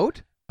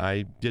boat?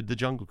 I did the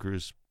Jungle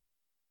Cruise.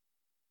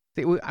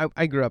 See,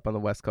 I grew up on the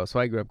West Coast, so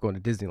I grew up going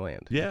to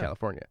Disneyland in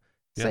California.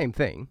 Yeah. Same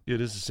thing. It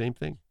is the same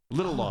thing. A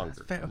little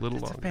longer.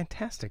 It's a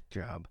fantastic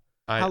job.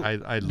 I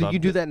loved Do you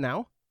do it. that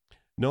now?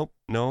 Nope.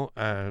 No.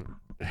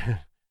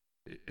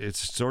 It's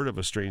sort of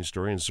a strange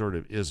story and sort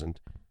of isn't.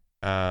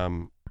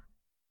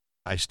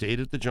 I stayed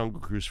at the Jungle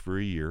Cruise for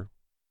a year,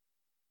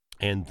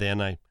 and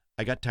then I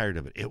got tired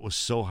of it. It was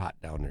so hot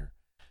down there.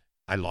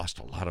 I lost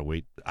a lot of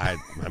weight. I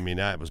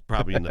was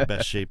probably in the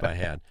best shape I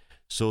had.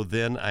 So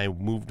then I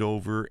moved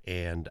over,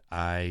 and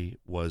I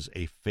was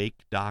a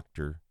fake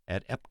doctor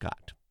at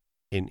Epcot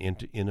in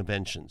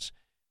interventions.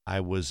 I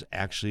was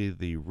actually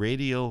the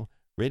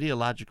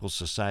Radiological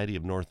Society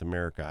of North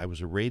America. I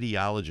was a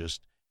radiologist,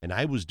 and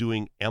I was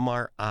doing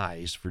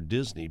MRIs for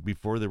Disney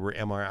before there were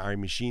MRI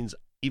machines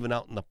even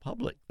out in the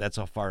public. That's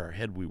how far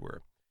ahead we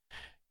were.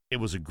 It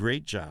was a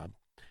great job.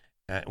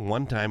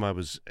 One time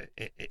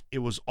it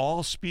was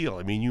all spiel.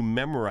 I mean, you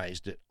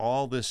memorized it,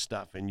 all this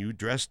stuff, and you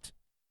dressed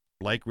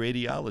like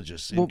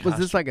radiologists. Well, was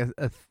this like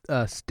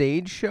a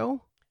stage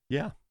show?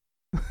 Yeah.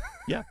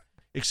 Yeah.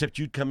 Except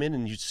you'd come in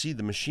and you'd see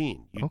the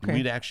machine.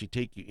 We'd actually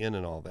take you in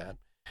and all that.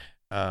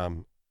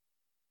 I'm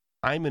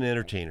an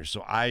entertainer,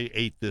 so I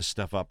ate this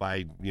stuff up.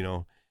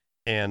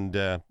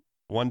 And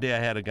one day I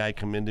had a guy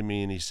come into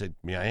me and he said,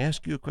 "May I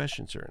ask you a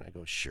question, sir?" And I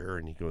go, "Sure."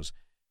 And he goes,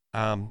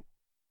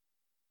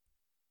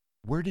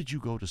 "Where did you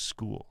go to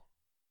school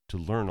to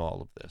learn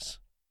all of this?"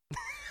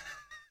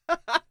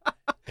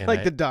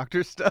 Like the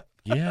doctor stuff?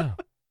 Yeah.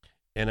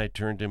 And I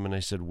turned to him and I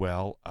said,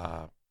 "Well,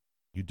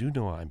 you do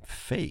know I'm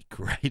fake,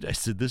 right?" I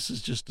said, "This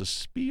is just a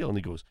spiel." And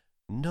he goes,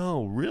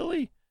 "No,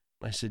 really?"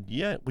 I said,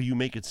 "Yeah, well, you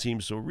make it seem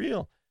so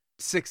real."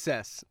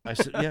 Success. I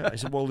said, "Yeah." I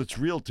said, "Well, it's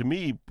real to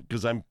me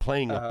because I'm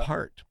playing a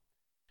part."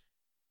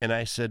 And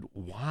I said,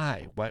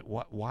 "Why?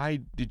 Why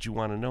did you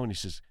want to know?" And he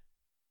says,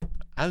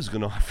 "I was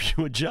going to offer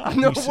you a job."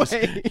 No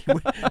way.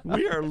 Way.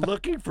 We are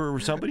looking for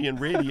somebody in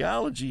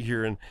radiology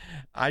here. And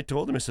I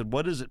told him, I said,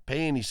 "What does it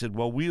pay?" And he said,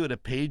 "Well, we would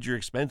have paid your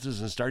expenses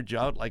and started you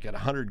out like at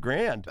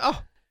 $100,000.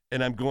 Oh.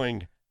 And I'm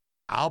going,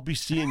 "I'll be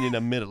seeing you in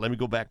a minute. Let me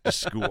go back to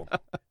school."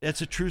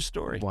 It's a true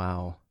story.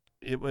 Wow.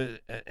 It was,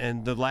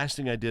 and the last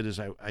thing I did is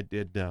I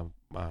did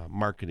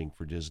marketing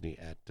for Disney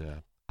at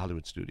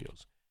Hollywood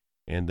Studios,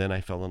 and then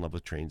I fell in love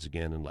with trains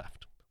again and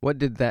left. What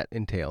did that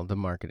entail? The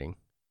marketing?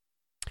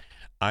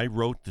 I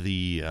wrote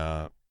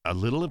a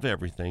little of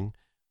everything.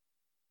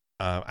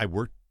 I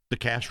worked the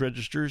cash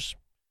registers,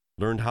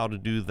 learned how to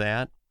do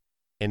that,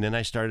 and then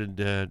I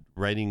started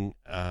writing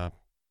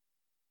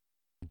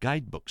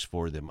guidebooks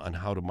for them on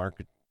how to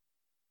market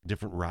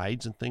different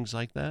rides and things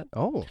like that.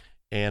 Oh.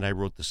 And I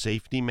wrote the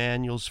safety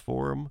manuals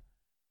for them.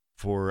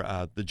 For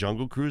the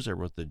Jungle Cruise, I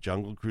wrote the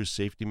Jungle Cruise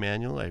safety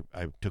manual.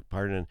 I took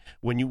part in.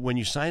 When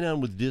you sign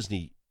on with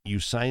Disney, you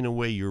sign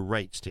away your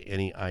rights to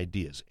any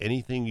ideas.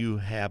 Anything you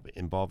have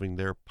involving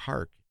their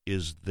park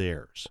is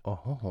theirs.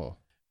 Oh.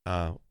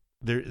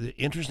 The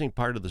interesting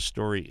part of the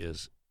story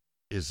is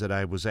that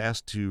I was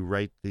asked to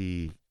write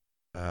the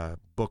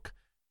book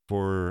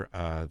for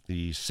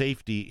the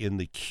safety in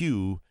the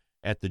queue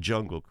at the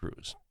Jungle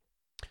Cruise.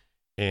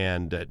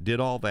 And did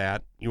all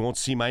that. You won't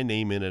see my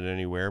name in it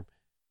anywhere.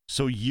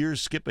 So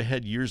skip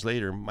ahead years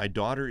later, my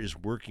daughter is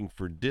working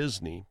for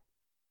Disney.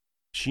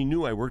 She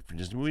knew I worked for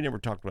Disney. We never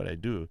talked about what I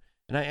do.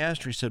 And I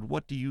asked her, I said,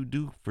 "What do you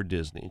do for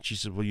Disney?" And she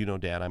said, "Well,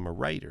 Dad, I'm a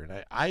writer."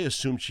 And I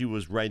assumed she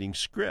was writing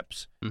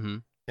scripts. Mm-hmm.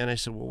 And I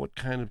said, "Well, what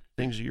kind of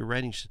things are you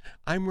writing?" She said,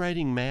 "I'm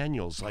writing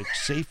manuals, like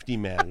safety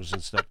manuals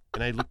and stuff."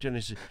 And I looked at her and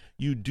I said,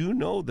 "You do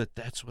know that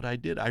that's what I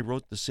did. I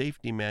wrote the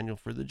safety manual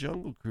for the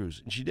Jungle Cruise."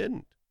 And she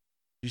didn't.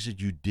 She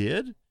said, "You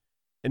did?"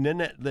 And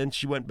then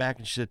she went back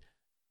and she said,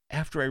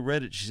 after I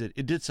read it, she said,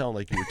 "It did sound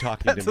like you were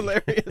talking to me."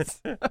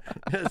 That's hilarious.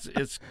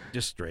 It's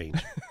just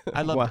strange.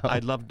 I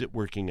loved it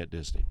working at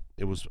Disney.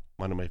 It was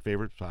one of my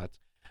favorite spots.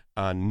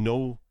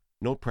 No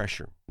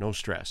pressure, no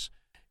stress.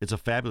 It's a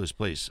fabulous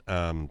place.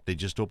 They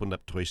just opened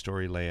up Toy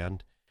Story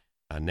Land.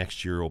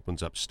 Next year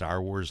opens up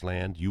Star Wars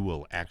Land. You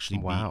will actually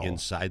be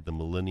inside the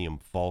Millennium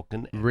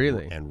Falcon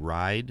really? And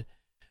ride.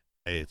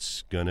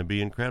 It's going to be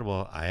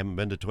incredible. I haven't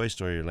been to Toy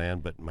Story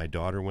Land, but my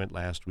daughter went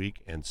last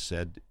week and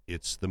said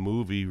it's the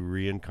movie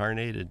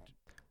reincarnated.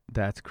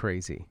 That's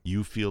crazy.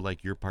 You feel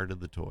like you're part of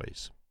the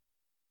toys.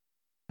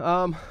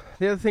 The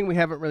other thing we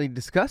haven't really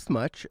discussed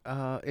much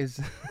is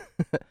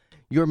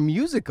your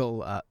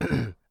musical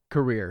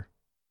career.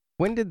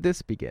 When did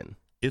this begin?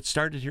 It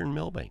started here in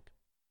Milbank.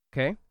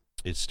 Okay.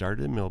 It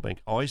started in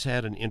Milbank. Always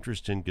had an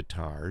interest in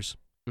guitars,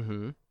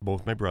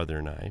 both my brother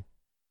and I.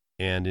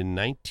 And in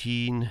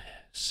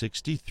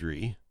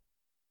 1963,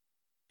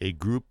 a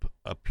group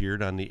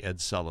appeared on the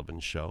Ed Sullivan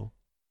Show.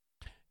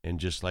 And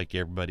just like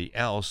everybody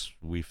else,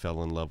 we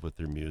fell in love with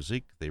their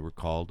music. They were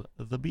called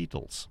the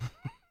Beatles.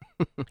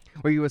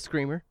 Were you a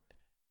screamer?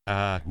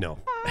 No.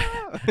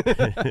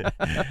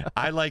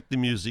 I like the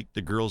music.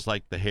 The girls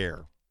like the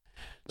hair.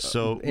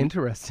 So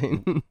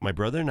interesting. My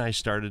brother and I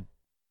started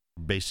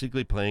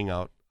basically playing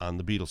out on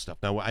the Beatles stuff.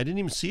 Now, I didn't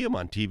even see them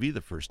on TV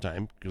the first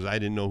time because I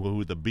didn't know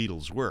who the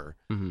Beatles were.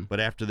 But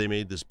after they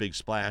made this big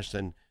splash,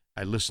 then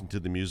I listened to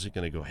the music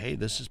and I go, hey,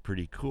 this is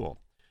pretty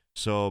cool.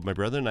 So my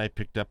brother and I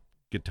picked up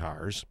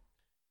guitars,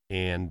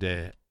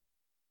 and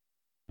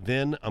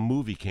then a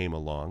movie came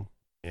along,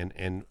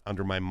 and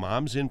under my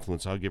mom's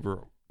influence, I'll give her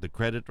the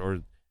credit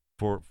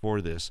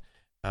for this.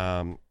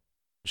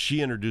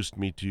 She introduced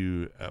me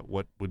to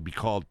what would be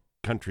called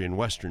country and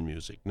western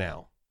music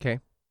now. Okay.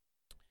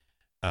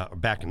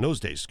 Back in those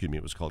days,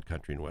 it was called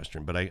country and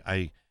western. But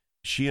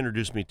she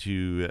introduced me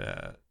to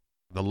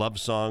the love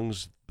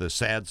songs, the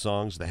sad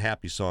songs, the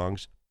happy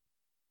songs,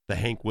 the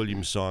Hank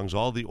Williams songs,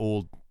 all the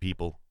old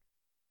people,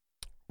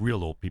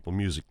 real old people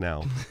music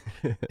now.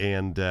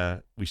 And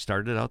we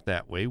started out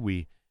that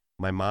way.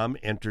 My mom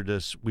entered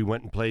us. We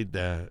went and played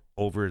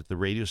over at the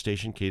radio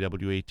station,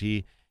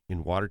 KWAT,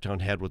 in Watertown,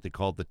 had what they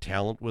called the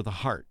Talent with a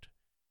Heart.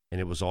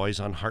 And it was always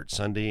on Heart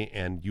Sunday,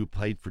 and you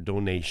played for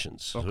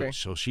donations. Okay.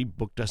 So she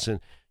booked us in.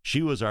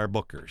 She was our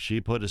booker. She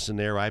put us in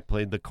there. I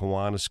played the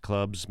Kiwanis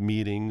Club's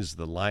meetings,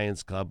 the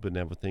Lions Club, and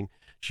everything.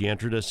 She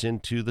entered us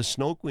into the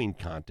Snow Queen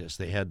contest.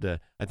 They had,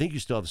 I think you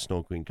still have the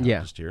Snow Queen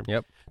contest here.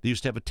 Yep. They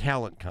used to have a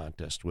talent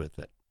contest with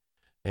it.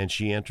 And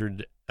she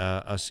entered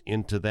us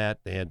into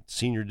that. They had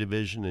senior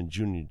division and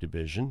junior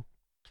division.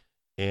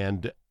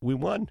 And we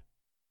won.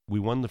 We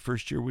won the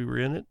first year we were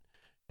in it.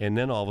 And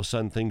then all of a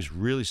sudden things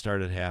really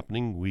started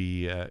happening.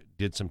 We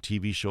did some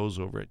TV shows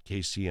over at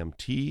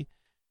KCMT.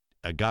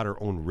 I got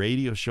our own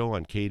radio show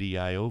on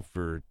KDIO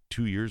for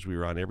 2 years. We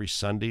were on every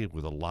Sunday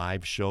with a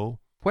live show.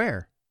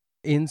 Where?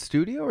 In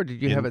studio, or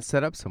did you have it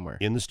set up somewhere?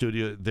 In the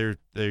studio. There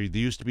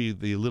used to be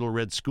the Little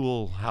Red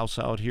Schoolhouse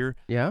out here.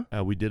 Yeah?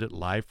 We did it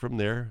live from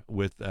there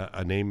with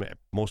a name,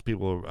 most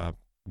people,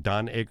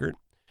 Don Eggert.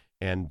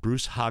 And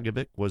Bruce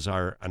Hagevic was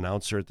our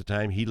announcer at the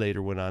time. He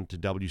later went on to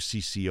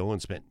WCCO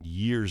and spent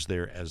years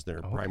there as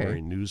their primary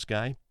news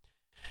guy.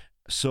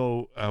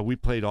 So we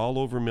played all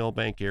over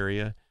Milbank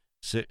area.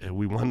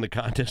 We won the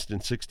contest in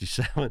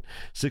 67,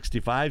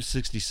 65,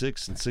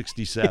 66, and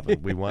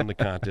 67. We won the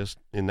contest.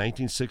 In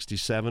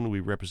 1967, we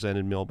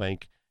represented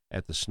Milbank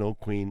at the Snow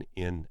Queen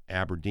in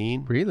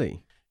Aberdeen.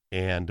 Really?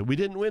 And we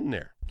didn't win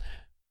there.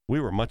 We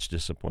were much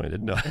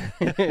disappointed. No.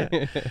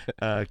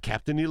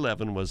 Captain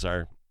 11 was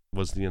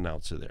the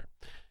announcer there.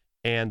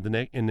 And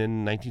then in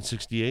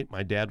 1968,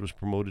 my dad was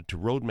promoted to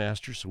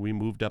roadmaster, so we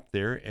moved up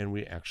there, and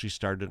we actually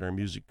started our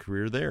music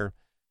career there.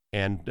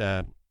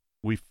 And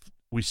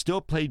we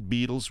still played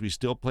Beatles. We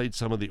still played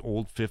some of the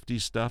old 50s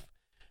stuff,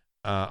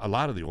 a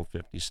lot of the old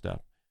 50s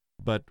stuff.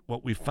 But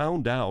what we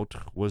found out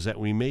was that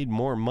we made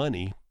more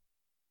money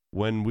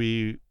when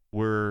we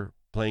were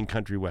playing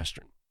country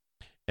western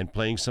and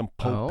playing some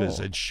polkas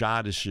and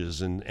schottisches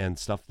and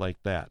stuff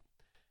like that.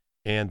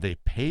 And they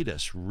paid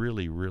us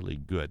really, really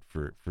good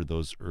for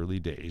those early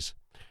days.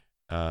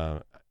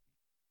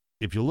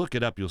 If you look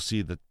it up, you'll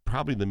see that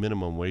probably the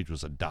minimum wage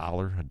was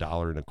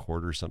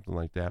 $1.25, something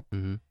like that.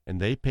 Mm-hmm.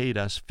 And they paid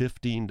us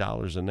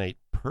 $15 a night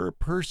per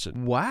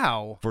person.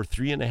 Wow. For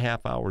 3.5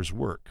 hours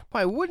work.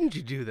 Why wouldn't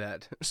you do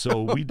that?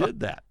 So we did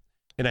that.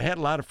 And I had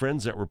a lot of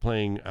friends that were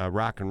playing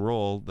rock and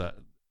roll.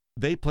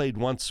 They played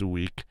once a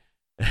week.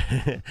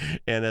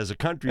 And as a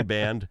country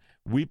band,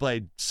 we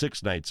played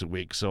 6 nights a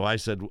week. So I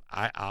said,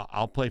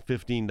 I'll play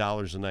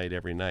 $15 a night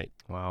every night.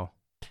 Wow.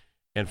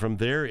 And from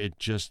there, it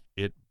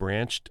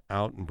branched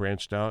out and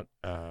branched out.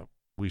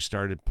 We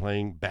started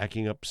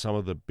backing up some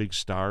of the big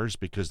stars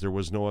because there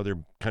was no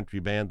other country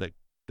band that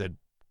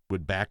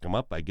would back them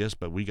up, I guess,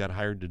 but we got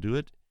hired to do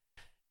it.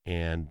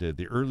 And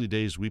the early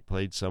days, we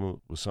played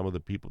with some of the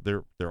people.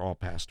 They're all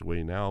passed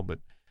away now, but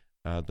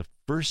the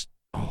first,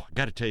 I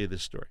got to tell you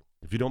this story.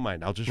 If you don't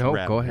mind, I'll just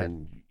wrap. Go ahead.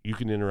 And you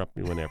can interrupt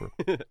me whenever.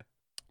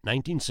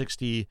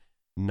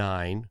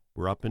 1969,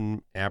 we're up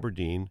in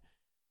Aberdeen.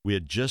 We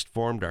had just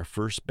formed our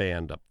first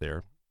band up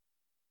there,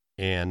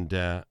 and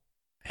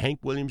Hank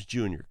Williams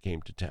Jr.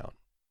 came to town.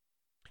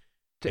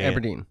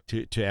 Aberdeen.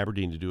 To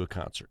Aberdeen to do a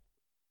concert.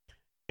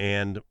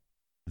 And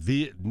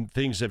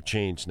things have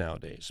changed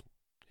nowadays.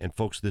 And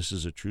folks, this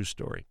is a true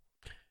story.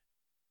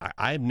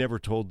 I've never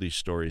told these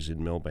stories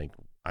in Milbank.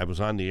 I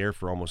was on the air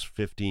for almost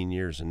 15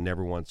 years and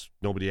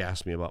nobody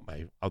asked me about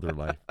my other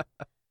life.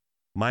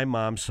 My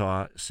mom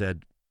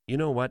said, you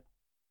know what?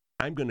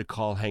 I'm going to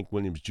call Hank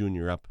Williams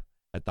Jr. up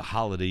at the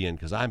Holiday Inn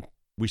because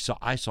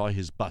I saw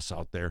his bus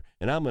out there,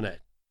 and I'm going to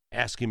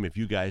ask him if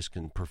you guys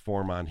can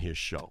perform on his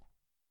show.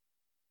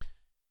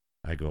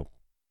 I go,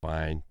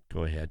 fine,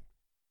 go ahead.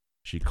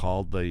 She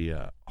called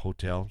the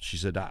hotel. She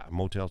said,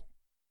 motel,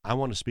 I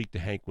want to speak to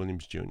Hank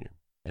Williams Jr.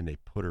 And they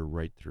put her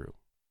right through.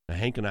 Now,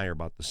 Hank and I are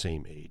about the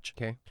same age.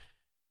 Okay.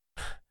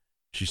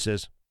 She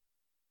says,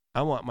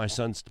 I want my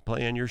sons to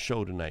play on your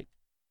show tonight.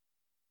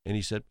 And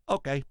he said,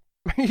 okay.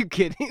 Are you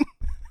kidding?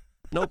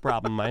 No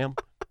problem, ma'am.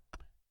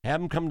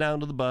 Have him come down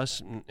to the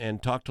bus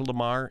and talk to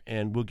Lamar,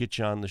 and we'll get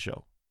you on the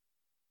show.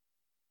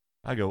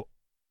 I go,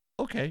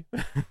 okay.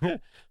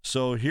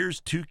 So here's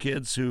two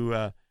kids who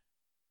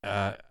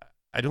I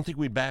don't think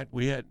we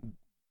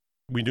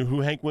knew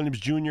who Hank Williams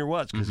Jr.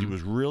 was because he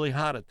was really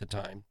hot at the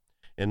time,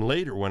 and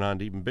later went on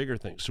to even bigger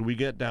things. So we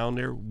get down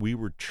there. We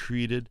were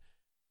treated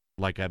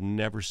like I've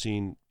never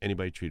seen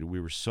anybody treated.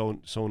 We were so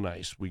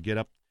nice. We get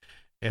up,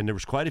 and there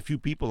was quite a few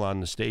people on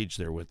the stage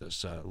there with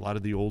us. A lot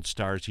of the old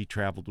stars he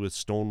traveled with,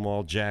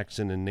 Stonewall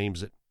Jackson, and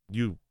names that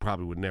you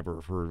probably would never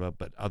have heard of,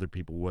 but other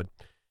people would.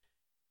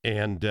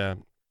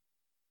 And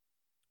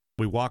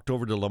we walked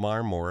over to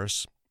Lamar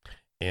Morris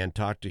and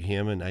talked to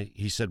him, and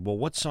he said, well,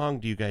 what song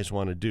do you guys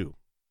want to do?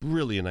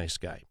 Really a nice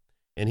guy.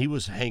 And he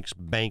was Hank's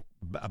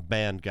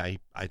band guy.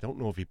 I don't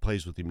know if he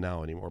plays with him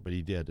now anymore, but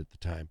he did at the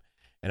time.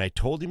 And I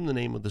told him the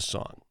name of the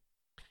song.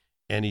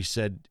 And he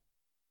said,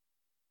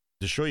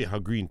 to show you how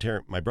green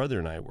my brother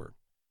and I were,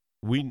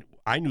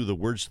 I knew the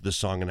words to the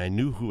song, and I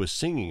knew who was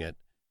singing it.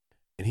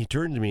 And he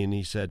turned to me and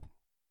he said,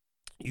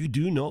 you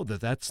do know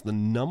that that's the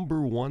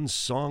 #1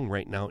 song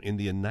right now in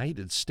the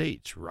United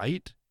States,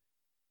 right?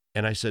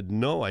 And I said,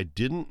 no, I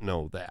didn't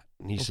know that.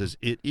 And he says,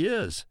 it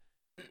is.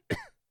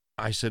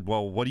 I said,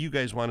 well, what do you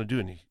guys want to do?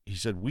 And he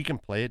said, we can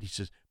play it. He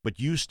says, but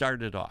you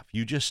start it off.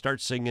 You just start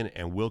singing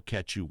and we'll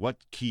catch you. What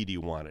key do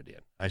you want it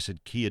in? I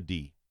said, key of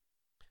D.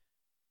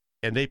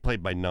 And they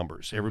played by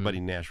numbers. Everybody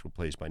in Nashville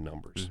plays by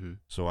numbers.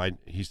 So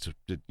he said,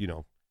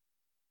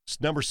 it's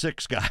number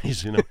 6,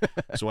 guys,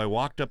 So I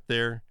walked up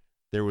there.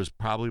 There was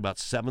probably about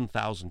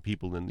 7,000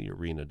 people in the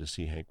arena to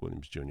see Hank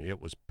Williams Jr.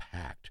 It was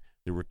packed.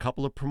 There were a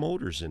couple of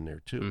promoters in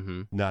there,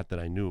 too, not that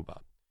I knew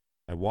about.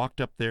 I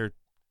walked up there,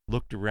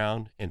 looked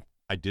around, and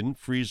I didn't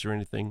freeze or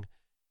anything,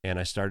 and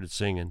I started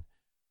singing,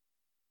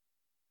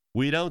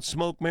 we don't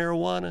smoke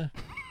marijuana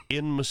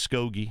in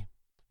Muskogee.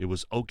 It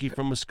was Okie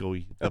from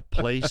Muskogee. The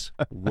place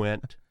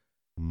went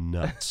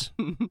nuts.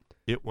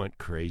 It went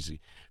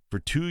crazy. For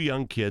 2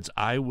 young kids,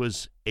 I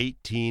was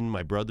 18,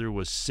 my brother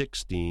was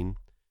 16.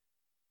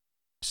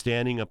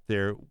 Standing up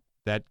there,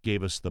 that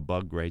gave us the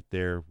bug right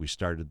there. We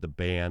started the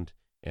band,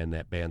 and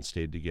that band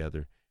stayed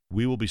together.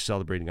 We will be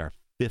celebrating our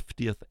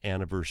 50th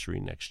anniversary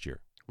next year.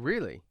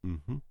 Really?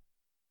 Mm-hmm.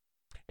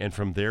 And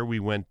from there, we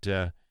went,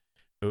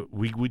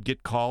 we would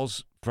get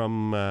calls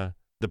from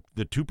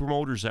the 2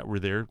 promoters that were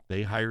there.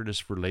 They hired us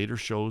for later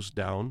shows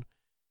down.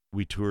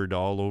 We toured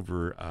all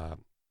over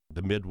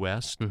the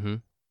Midwest.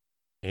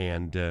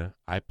 And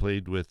I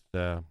played with,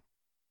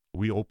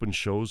 we opened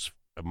shows.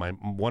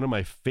 One of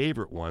my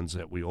favorite ones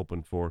that we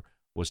opened for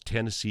was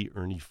Tennessee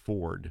Ernie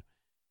Ford.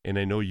 And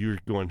I know you're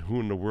going, who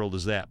in the world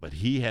is that? But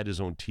he had his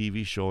own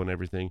TV show and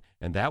everything.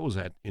 And that was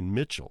in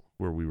Mitchell,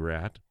 where we were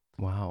at.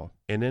 Wow.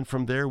 And then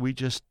from there, we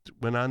just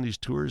went on these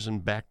tours,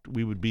 and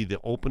we would be the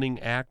opening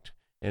act.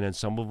 And then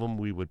some of them,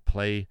 we would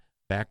play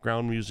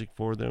background music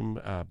for them,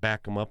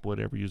 back them up,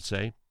 whatever you'd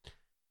say.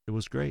 It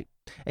was great.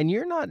 And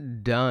you're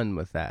not done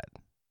with that.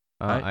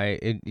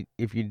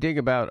 If you dig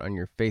about on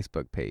your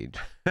Facebook page,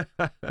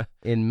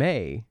 in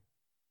May,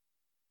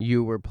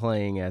 you were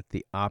playing at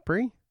the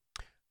Opry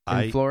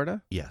in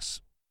Florida?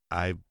 Yes.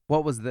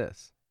 What was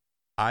this?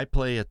 I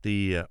play at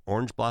the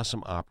Orange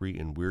Blossom Opry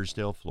in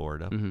Weirsdale,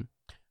 Florida. You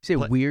say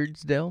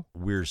Weirsdale?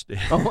 Weirsdale.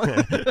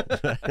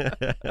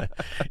 Oh.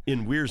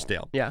 In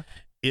Weirsdale. Yeah.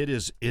 It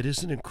is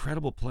an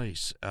incredible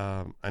place,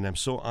 and I'm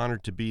so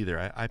honored to be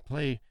there. I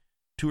play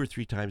 2 or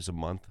 3 times a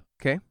month.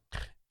 Okay.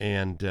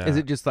 And is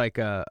it just like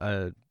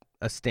a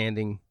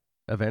standing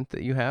event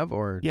that you have,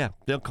 or? Yeah,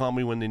 they'll call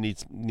me when they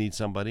need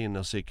somebody, and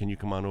they'll say, "Can you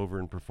come on over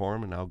and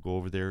perform?" And I'll go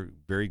over there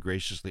very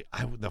graciously.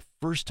 The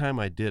first time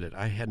I did it,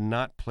 I had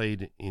not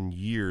played in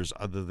years,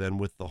 other than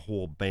with the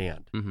whole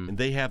band, and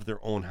they have their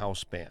own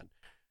house band,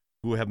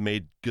 who have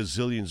made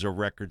gazillions of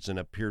records and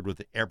appeared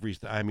with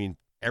everything. I mean,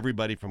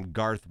 everybody from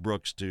Garth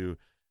Brooks to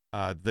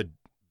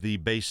the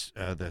bass,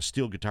 the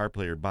steel guitar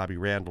player Bobby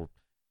Randall.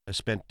 I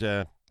spent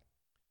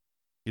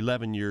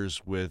 11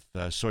 years with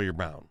Sawyer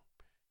Brown.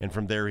 And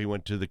from there, he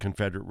went to the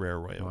Confederate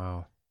Railroad.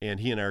 Wow.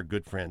 And he and I are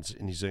good friends,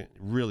 and he's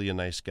really a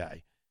nice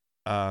guy.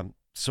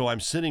 So I'm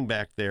sitting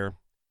back there,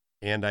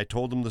 and I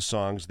told them the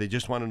songs. They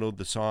just want to know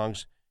the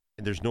songs,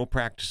 and there's no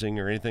practicing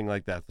or anything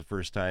like that the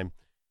first time.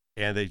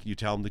 And you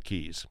tell them the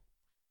keys.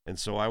 And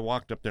so I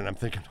walked up there, and I'm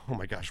thinking, oh,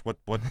 my gosh,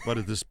 what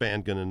is this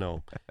band going to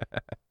know?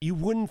 You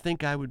wouldn't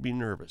think I would be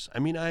nervous. I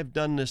mean, I've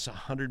done this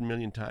 100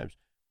 million times.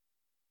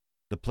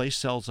 The place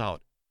sells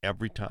out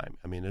every time.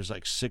 I mean, there's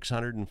like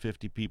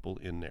 650 people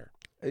in there.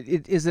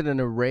 Is it an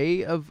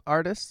array of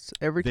artists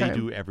every time? They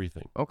do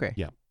everything. Okay.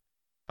 Yeah.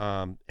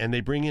 And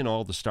they bring in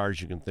all the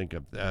stars you can think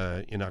of.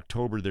 In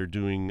October, they're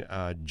doing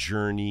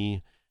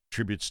Journey,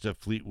 tributes to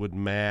Fleetwood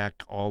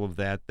Mac, all of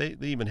that. They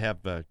even have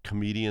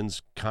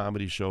comedians,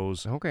 comedy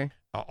shows. Okay.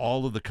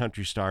 All of the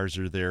country stars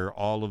are there.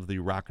 All of the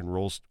rock and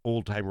roll,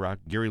 old-time rock,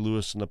 Gary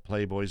Lewis and the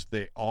Playboys,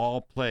 they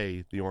all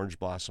play the Orange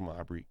Blossom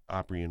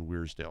Opry in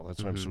Weirsdale.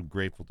 That's why I'm so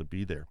grateful to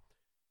be there.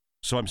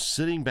 So I'm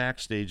sitting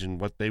backstage in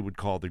what they would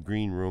call the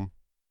green room.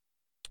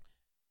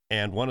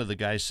 And one of the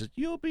guys said,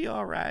 "You'll be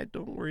all right.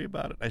 Don't worry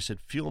about it." I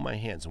said, "Feel my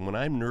hands." And when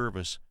I'm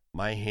nervous,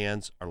 my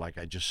hands are like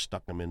I just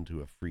stuck them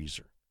into a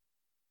freezer.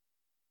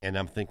 And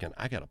I'm thinking,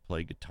 I got to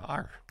play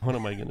guitar. What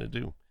am I going to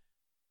do?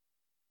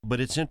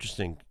 But it's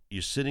interesting.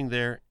 You're sitting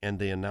there, and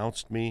they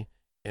announced me.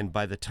 And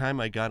by the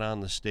time I got on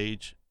the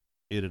stage,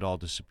 it had all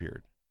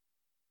disappeared.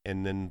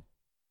 And then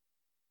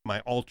my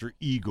alter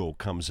ego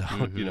comes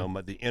out,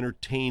 the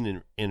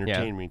entertainment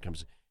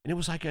comes in. And it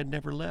was like I'd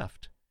never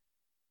left.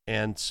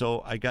 And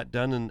so I got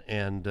done,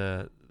 and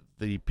the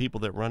people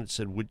that run it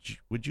said,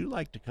 would you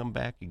like to come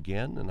back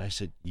again? And I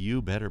said,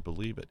 you better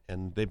believe it.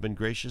 And they've been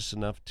gracious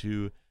enough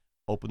to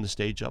open the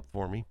stage up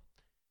for me.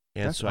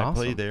 And That's so awesome. I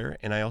play there,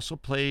 and I also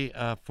play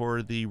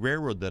for the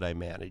railroad that I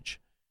manage,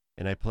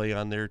 and I play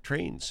on their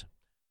trains.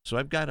 So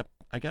I got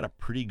a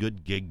pretty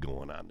good gig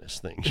going on this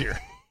thing here.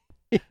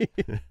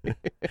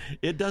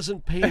 It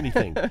doesn't pay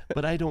anything,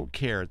 but I don't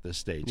care at this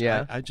stage.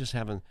 Yeah. I just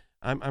haven't.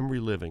 I'm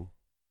reliving.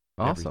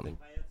 Awesome. Everything.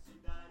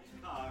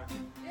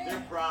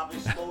 They're probably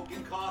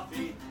smoking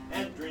coffee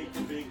and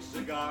drinking big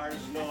cigars.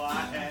 No,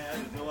 I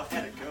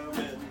had it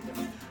coming.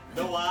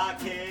 No, I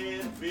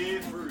can't be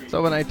free.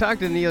 So when I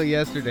talked to Neil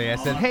yesterday, I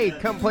said, "Hey,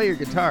 come play your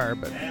guitar."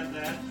 But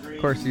of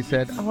course he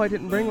said, "Oh, I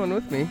didn't bring one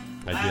with me."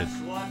 I did.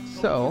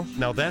 So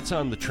Now that's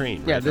on the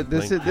train. yeah, Right?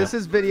 this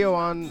is video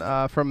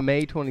on from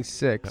May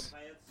 26th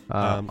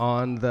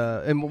on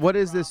the. And what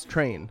is this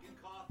train?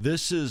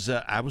 This is.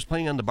 I was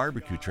playing on the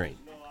barbecue train,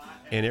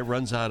 and it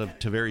runs out of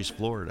Tavares,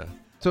 Florida.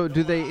 So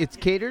it's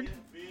catered?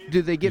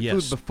 Do they get Yes.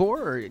 food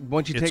before, or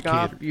once you It's take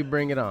off, catered. you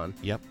bring it on?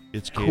 Yep,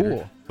 it's catered.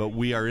 Cool. But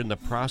we are in the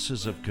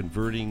process of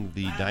converting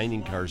the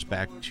dining cars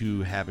back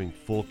to having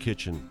full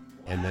kitchen,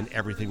 and then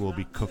everything will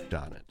be cooked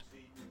on it.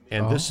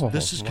 And this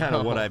is kind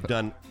of what I've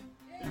done.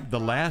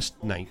 The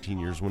last 19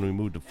 years when we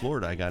moved to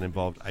Florida, I got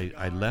involved.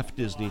 I left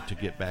Disney to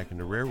get back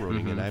into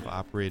railroading, and I've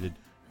operated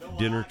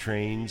dinner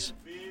trains,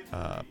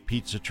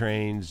 pizza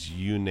trains,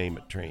 you name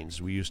it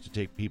trains. We used to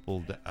take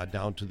people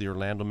down to the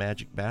Orlando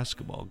Magic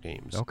basketball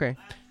games. Okay.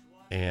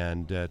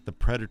 And the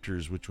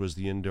Predators, which was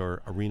the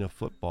indoor arena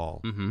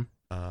football. Mm-hmm.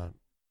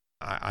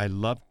 I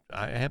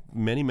have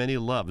many, many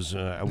loves.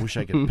 I wish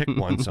I could pick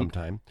one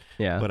sometime.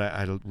 Yeah. But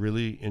I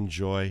really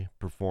enjoy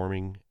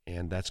performing,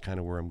 and that's kind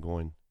of where I'm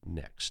going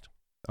next.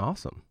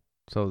 Awesome.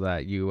 So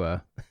that you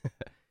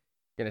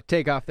gonna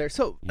take off there.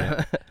 So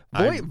Yeah.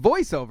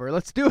 voiceover.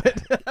 Let's do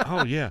it.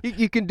 Oh yeah.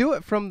 You can do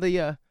it from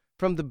the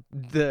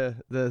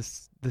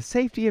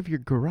safety of your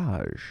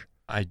garage.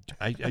 I'm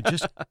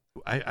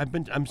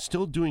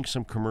still doing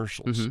some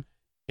commercials,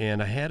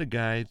 and I had a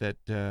guy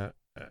that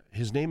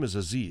his name is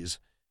Aziz,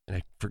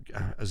 and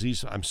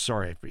Aziz. I'm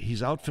sorry,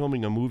 he's out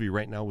filming a movie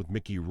right now with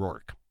Mickey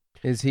Rourke.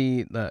 Is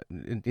he a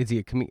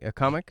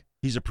comic?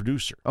 He's a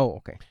producer, Oh,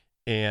 okay.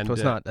 and So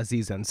it's not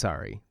Aziz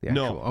Ansari. The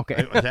no. actual,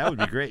 okay. That would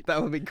be great.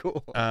 That would be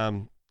cool.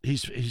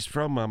 He's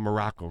from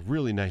Morocco,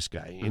 really nice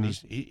guy, and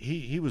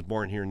he was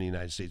born here in the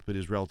United States, but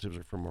his relatives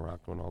are from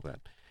Morocco and all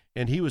that.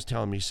 And he was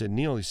telling me, he said,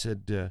 Neil,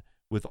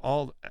 with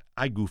all,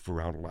 I goof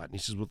around a lot, and he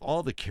says, with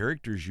all the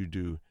characters you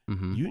do,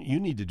 you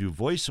need to do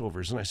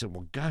voiceovers. And I said,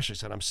 well, gosh,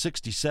 I'm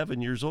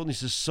 67 years old. And he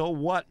says, so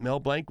what? Mel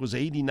Blanc was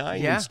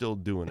 89 Yeah. and still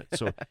doing it.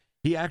 So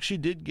he actually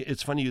did.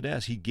 It's funny you'd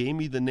ask. He gave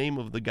me the name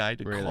of the guy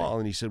to Really? call,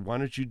 and he said, why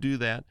don't you do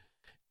that?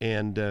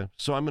 And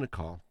so I'm going to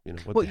call.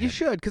 Well, you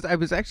should, because I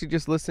was actually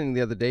just listening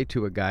the other day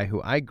to a guy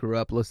who I grew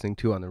up listening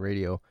to on the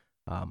radio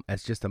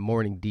as just a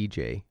morning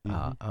DJ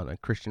on a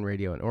Christian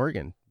radio in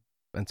Oregon.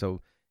 And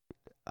so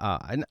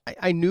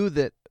I knew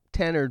that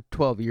 10 or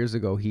 12 years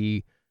ago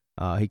he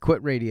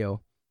quit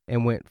radio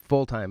and went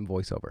full-time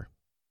voiceover.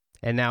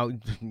 And now,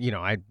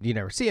 you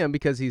never see him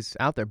because he's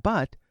out there.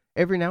 But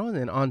every now and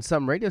then on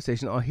some radio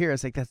station, I'll hear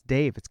it's like, that's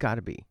Dave. It's got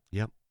to be.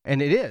 Yep.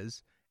 And it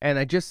is. And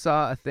I just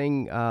saw a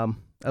thing, a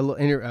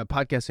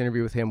podcast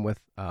interview with him with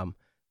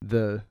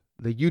the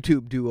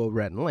YouTube duo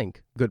Rhett and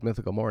Link, Good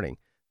Mythical Morning.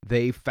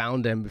 They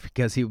found him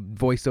because he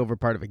voiced over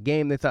part of a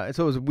game. They thought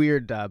so. It was a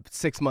weird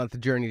 6-month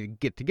journey to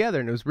get together,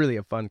 and it was really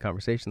a fun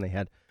conversation they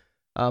had.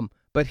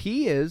 But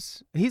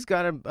he's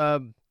got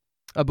a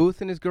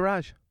booth in his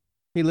garage.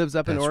 He lives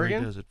up in That's where Oregon.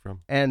 he does it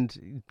from.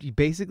 And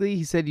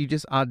he said you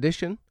just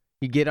audition.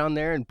 You get on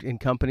there, and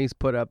companies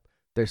put up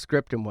their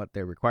script and what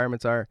their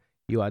requirements are.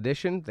 You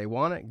audition. They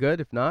want it.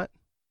 Good. If not,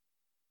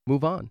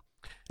 move on.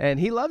 And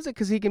he loves it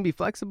because he can be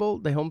flexible.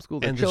 They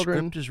homeschool their And children.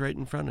 the script is right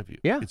in front of you.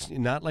 Yeah. It's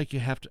not like you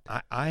have to.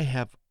 I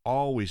have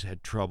always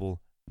had trouble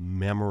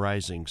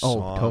memorizing Oh,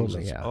 songs.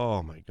 totally, yeah.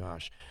 Oh my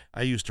gosh.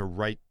 I used to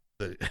write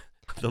the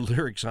the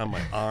lyrics on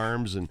my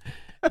arms, and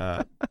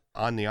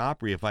on the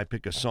Opry, if I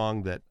pick a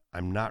song that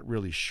I'm not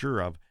really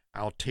sure of,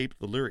 I'll tape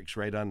the lyrics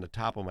right on the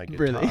top of my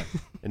guitar. Really?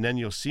 And then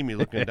you'll see me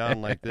looking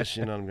down like this,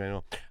 and I'm going,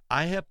 oh.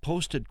 I have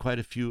posted quite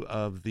a few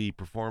of the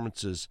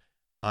performances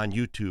on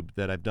YouTube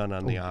that I've done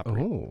on the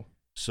Opry. Oh.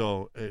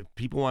 So if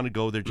people want to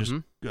go there, just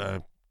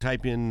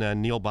type in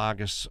Neil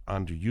Bagaus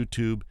onto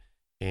YouTube,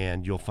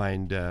 and you'll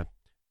find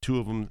 2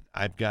 of them.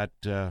 I've got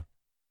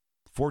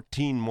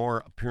 14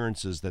 more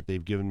appearances that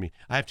they've given me.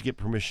 I have to get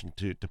permission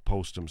to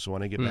post them, so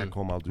when I get back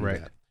home, I'll do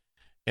that.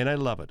 And I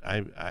love it.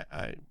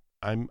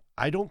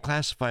 I don't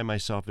classify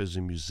myself as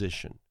a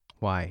musician.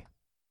 Why?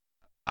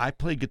 I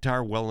play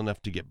guitar well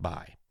enough to get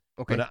by.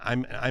 Okay. But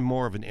I'm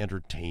more of an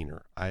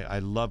entertainer. I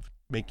love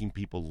making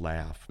people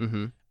laugh.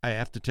 Mm-hmm. I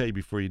have to tell you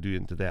before you do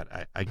into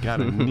that, I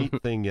got a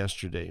neat thing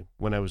yesterday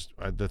when I was,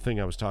 the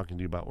thing I was talking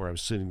to you about, where I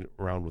was sitting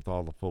around with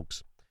all the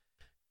folks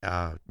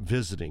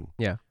visiting.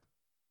 Yeah.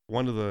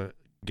 One of the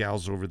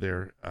gals over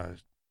there,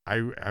 I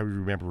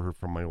remember her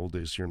from my old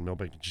days here in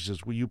Milbank, and she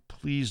says, will you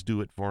please do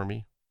it for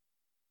me?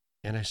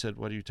 And I said,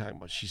 what are you talking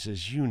about? She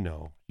says, you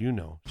know.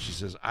 She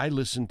says, I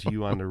listen to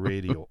you on the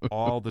radio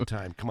all the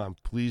time. Come on,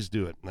 please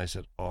do it. And I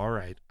said, all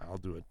right, I'll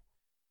do it.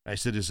 I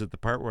said, is it the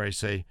part where I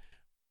say,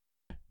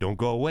 don't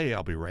go away,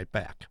 I'll be right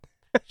back?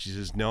 She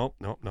says, no,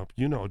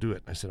 do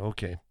it. And I said,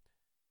 okay.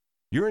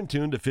 You're in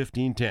tune to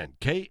 1510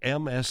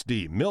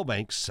 KMSD,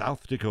 Milbank,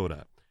 South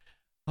Dakota.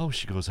 Oh,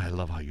 she goes, I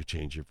love how you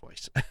change your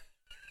voice.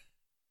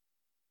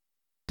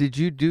 Did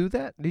you do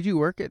that? Did you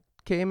work at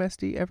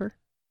KMSD ever?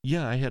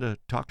 Yeah, I had a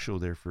talk show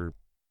there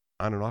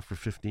on and off for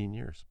 15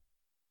 years.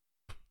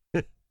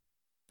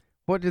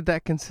 What did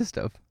that consist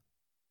of?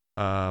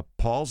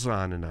 Paul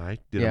Zahn and I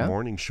did a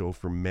morning show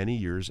for many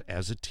years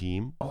as a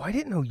team. Oh, I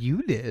didn't know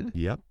you did.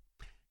 Yep.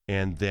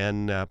 And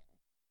then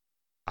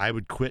I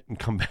would quit and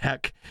come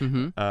back.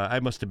 Mm-hmm. I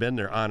must have been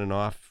there on and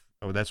off.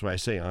 Oh, that's why I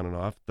say on and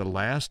off. The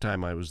last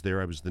time I was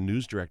there, I was the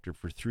news director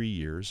for 3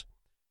 years,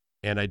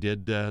 and I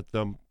did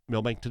the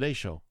Milbank Today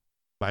Show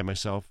by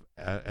myself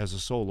as a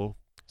solo.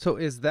 So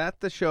is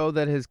that the show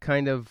that has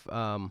kind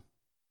of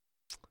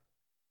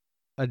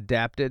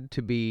adapted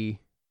to be,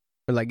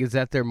 like, is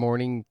that their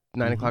morning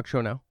 9 o'clock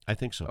show now? I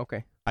think so.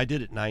 Okay. I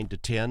did it 9 to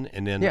 10,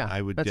 and then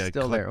I would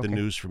collect the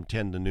news from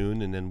 10 to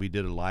noon, and then we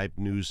did a live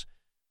news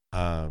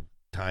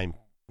time,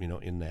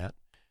 in that.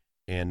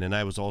 And then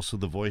I was also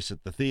the voice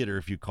at the theater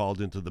if you called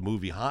into the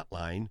movie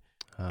hotline.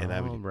 And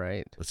I would,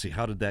 right. Let's see,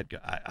 how did that go?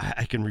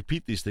 I can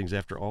repeat these things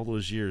after all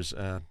those years.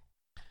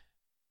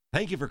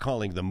 Thank you for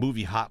calling the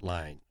movie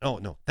hotline. Oh,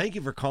 no. Thank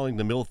you for calling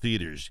the Mill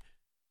Theaters.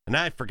 And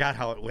I forgot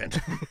how it went.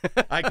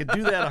 I could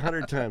do that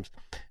 100 times.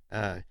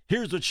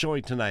 Here's what's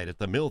showing tonight at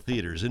the Mill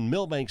Theaters in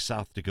Milbank,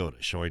 South Dakota.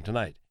 Showing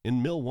tonight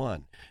in Mill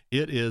 1.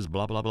 It is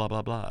blah, blah, blah,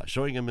 blah, blah.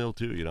 Showing in Mill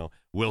 2,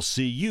 We'll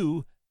see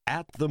you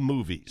at the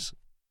movies.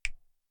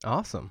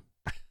 Awesome.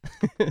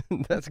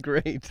 That's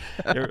great.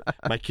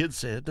 My kids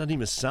say, it doesn't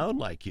even sound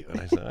like you.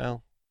 And I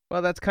said,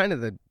 well, that's kind of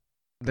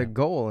the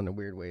goal in a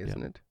weird way,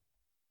 isn't it?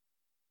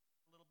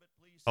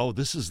 Oh,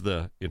 this is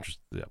the interest.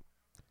 Yeah.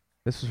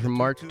 This is from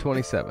March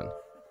 27.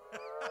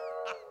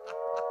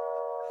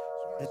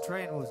 The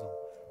train whistle.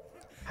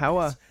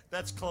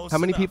 That's close. How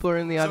many enough. people are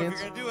in the audience?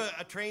 So if you're gonna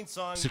do a train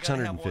song, 650.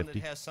 you gotta have one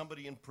that has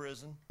somebody in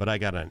prison But I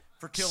got a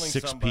for killing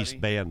 6-piece somebody.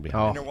 band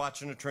behind. And they're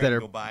watching a train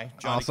go by.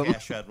 Johnny awesome.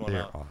 Cash had one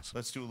They're out. awesome.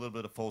 Let's do a little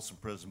bit of Folsom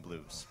Prison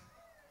Blues.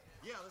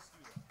 Yeah, let's do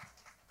that.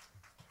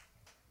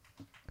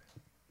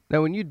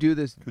 Now, when you do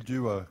this, Could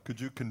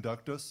you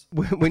conduct us?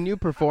 when you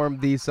perform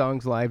these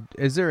songs live,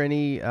 is there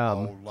any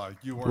Like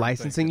you weren't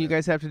licensing you thinking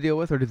guys have to deal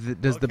with, or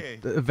does Okay.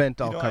 the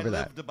event all I cover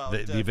that? lived about,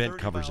 The event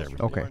 30 covers miles from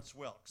everything. Okay. Lawrence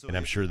Welk. So And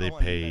I'm if sure you're they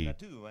going, pay then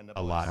I do end up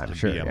a with lot some to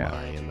sure, BMI.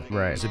 yeah. And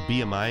Right. Is it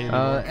BMI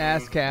anymore?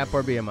 ASCAP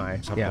or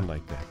BMI. Something yeah.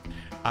 like that.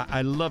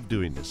 I love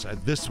doing this.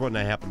 This one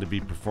I happen to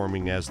be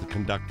performing as the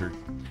conductor,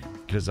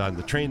 because on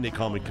the train they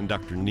call me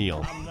Conductor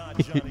Neil. I'm not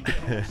Johnny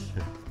Cash.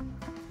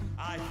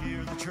 I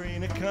hear the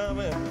train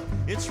a-coming,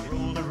 it's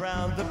rolled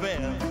around the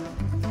bend.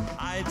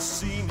 I'd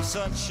seen the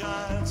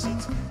sunshine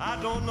since I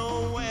don't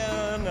know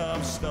when.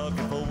 I'm stuck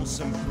in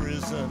Folsom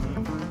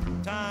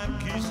Prison, time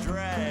keeps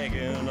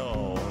dragging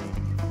on.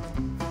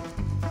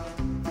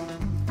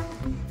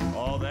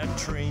 Oh, that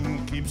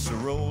train keeps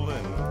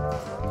a-rolling,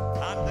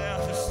 I'm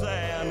down to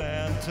San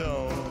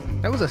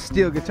Antone. That was a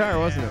steel guitar,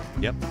 wasn't it?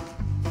 Yep.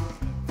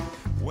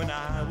 When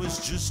I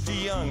was just a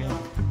youngin',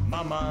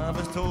 my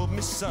mama told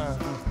me, son,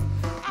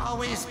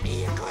 always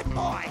be a good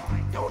boy,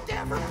 don't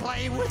ever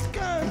play with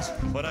guns.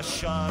 But I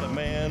shot a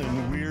man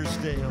in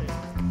Wearsdale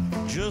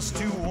just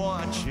to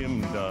watch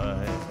him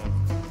die.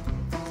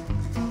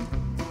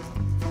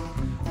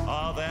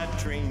 Oh, that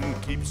train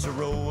keeps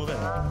a-rollin',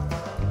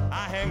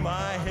 I hang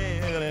my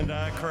head and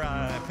I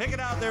cry. Pick it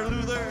out there,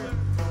 Luther.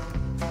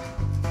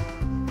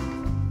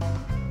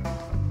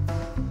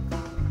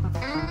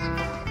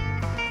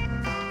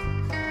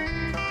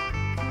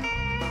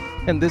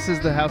 And this is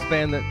the house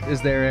band that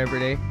is there every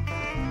day.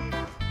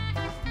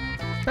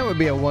 That would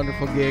be a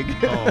wonderful gig.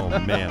 Oh,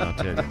 man, I'll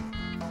tell you.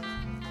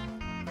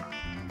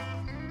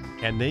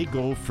 And they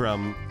go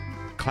from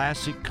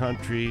classic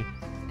country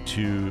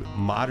to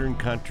modern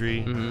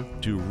country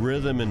to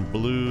rhythm and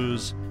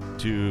blues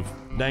to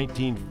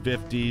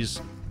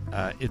 1950s.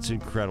 It's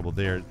incredible.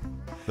 They're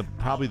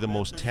probably the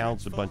most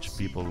talented bunch of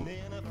people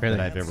that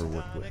I've ever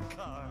worked with.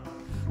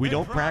 We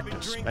don't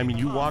practice. I mean,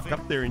 you walk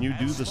up there and you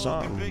do the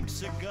song.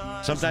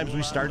 Sometimes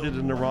we started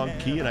in the wrong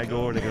key, and I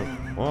go,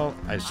 well,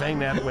 I sang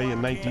that way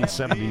in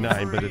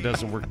 1979, but it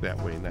doesn't work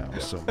that way now.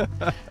 So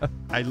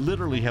I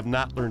literally have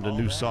not learned a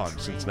new song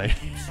since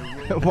 19.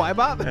 Why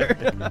bother?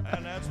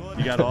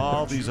 You got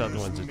all these other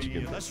ones that you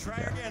can do.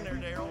 Yeah.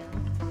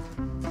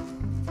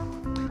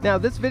 Now,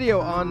 this video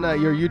on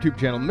your YouTube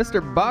channel,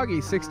 Mr.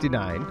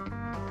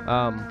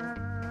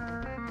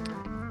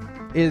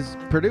 Boggy69, is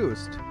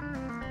produced.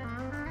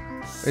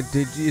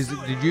 Did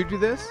you do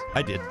this?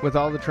 I did. With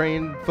all the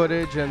train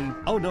footage and...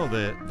 Oh, no,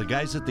 the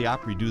guys at the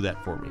Opry do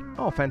that for me.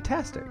 Oh,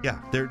 fantastic. Yeah,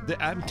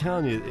 I'm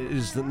telling you, it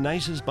is the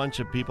nicest bunch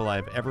of people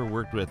I've ever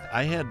worked with.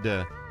 I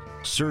had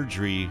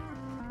surgery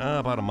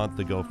about a month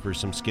ago for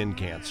some skin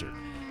cancer.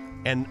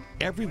 And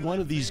every one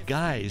of these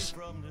guys,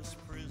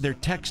 they're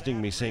texting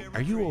me saying,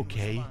 "Are you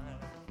okay?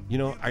 You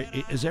know,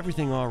 is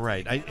everything all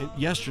right?"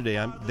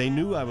 Yesterday, they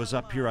knew I was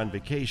up here on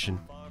vacation,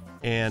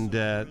 and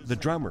the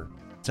drummer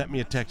sent me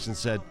a text and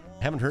said,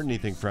 "Haven't heard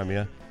anything from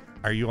you.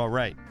 Are you all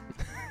right?"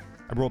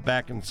 I wrote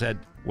back and said,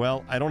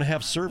 "Well, I don't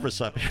have service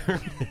up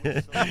here."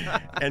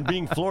 And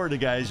being Florida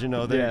guys, you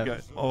know,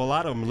 a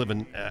lot of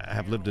them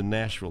have lived in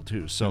Nashville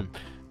too. So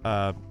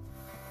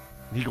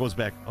he goes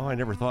back, "Oh, I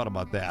never thought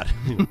about that."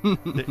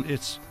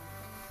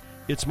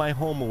 It's my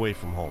home away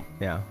from home.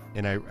 Yeah.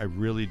 And I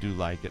really do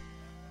like it.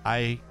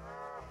 I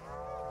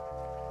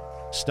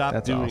stopped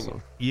That's doing.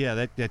 Awesome. Yeah,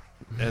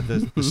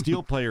 the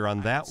steel player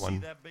on that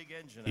one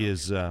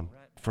is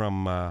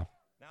from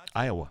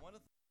Iowa.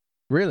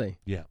 Really?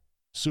 Yeah,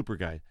 super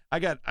guy. I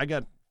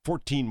got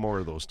 14 more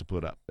of those to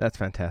put up. That's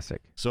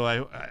fantastic. So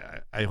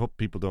I hope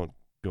people don't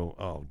go,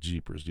 "Oh,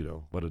 jeepers, you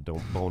know, what a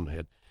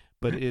bonehead."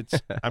 But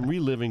I'm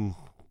reliving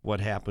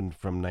what happened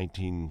from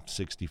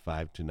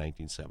 1965 to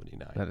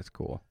 1979. That is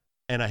cool.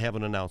 And I have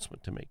an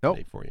announcement to make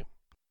today for you.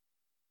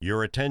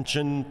 Your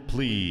attention,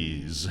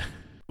 please.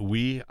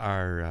 We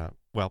are,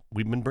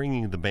 we've been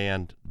bringing the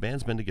band. The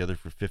band's been together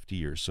for 50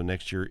 years, so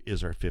next year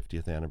is our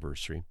 50th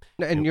anniversary.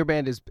 And your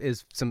band is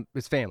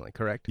family,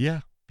 correct? Yeah.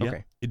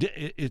 Okay.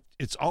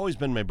 It's always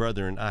been my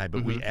brother and I,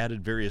 but we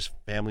added various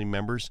family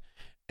members.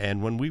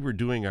 And when we were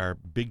doing our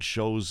big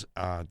shows,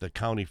 the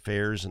county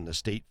fairs and the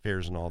state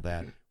fairs and all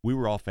that, we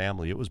were all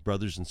family. It was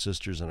brothers and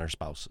sisters and our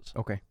spouses.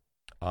 Okay.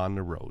 On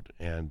the road.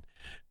 And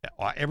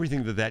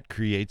everything that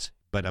creates,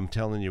 but I'm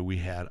telling you, we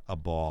had a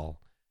ball.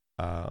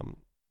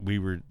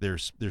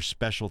 There's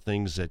special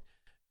things that,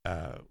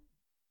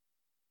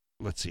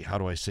 let's see, how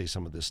do I say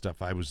some of this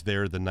stuff? I was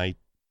there the night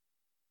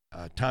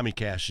Tommy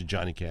Cash is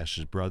Johnny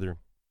Cash's brother.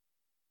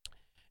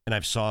 And I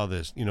saw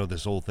this,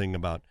 this old thing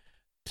about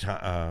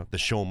the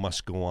show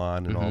must go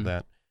on and all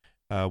that.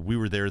 We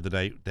were there the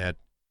night that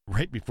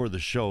right before the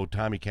show,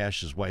 Tommy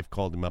Cash's wife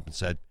called him up and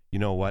said, "You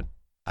know what?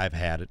 I've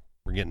had it.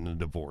 We're getting a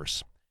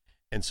divorce."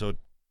 And so,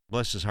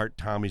 bless his heart,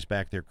 Tommy's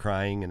back there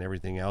crying and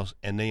everything else.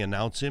 And they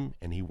announce him,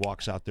 and he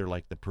walks out there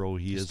like the pro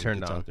he is.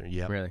 Turned on. Out there.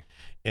 Yeah, really.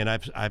 And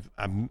I've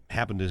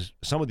happened to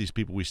some of these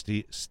people we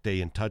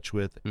stay in touch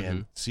with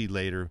and see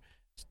later.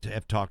 To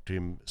have talked to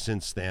him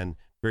since then.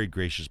 Very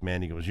gracious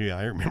man. He goes, "Yeah,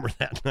 I remember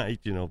that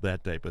night."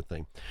 That type of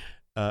thing.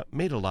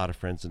 Made a lot of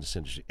friends in this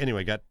industry.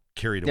 Anyway, got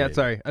carried away. Yeah,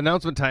 sorry.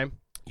 Announcement time.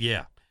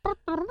 Yeah.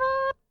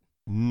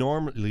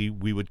 Normally,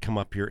 we would come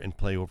up here and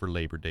play over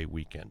Labor Day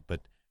weekend,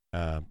 but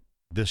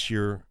this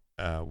year,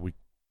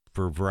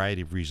 for a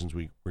variety of reasons,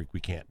 we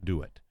can't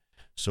do it.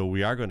 So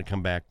we are going to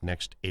come back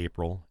next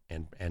April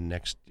and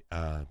next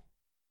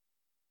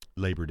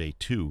Labor Day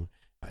too,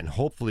 and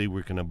hopefully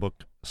we're going to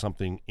book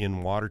something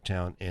in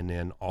Watertown and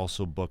then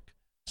also book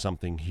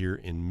something here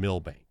in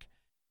Milbank.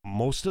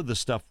 Most of the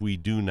stuff we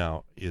do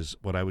now is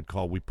what I would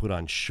call we put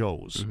on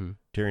shows.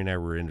 Terry and I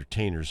were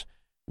entertainers.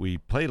 We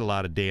played a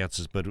lot of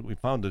dances, but we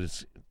found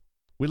that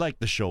we like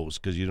the shows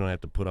because you don't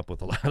have to put up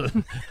with a lot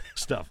of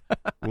stuff.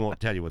 We won't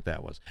tell you what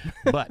that was.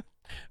 But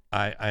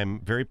I'm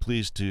very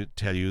pleased to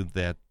tell you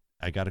that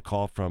I got a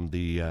call from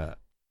the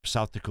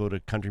South Dakota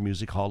Country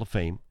Music Hall of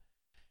Fame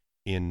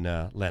in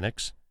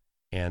Lenox,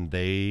 and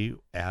they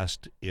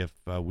asked if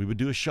we would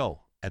do a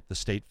show at the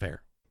state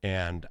fair.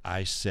 And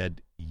I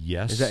said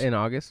yes. Is that in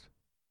August?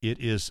 It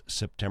is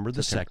September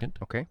the 2nd.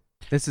 Okay.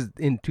 This is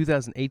in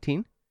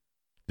 2018?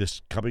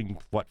 This coming,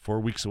 4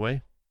 weeks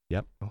away?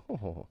 Yep.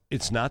 Oh.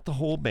 It's not the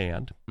whole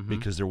band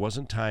because there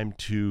wasn't time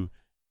to,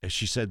 as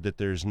she said, that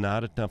there's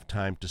not enough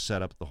time to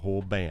set up the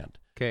whole band.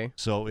 Okay.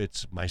 So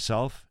it's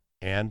myself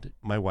and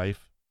my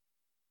wife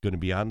going to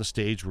be on the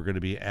stage. We're going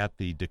to be at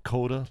the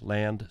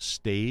Dakotaland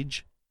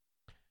Stage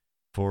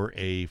for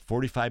a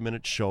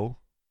 45-minute show.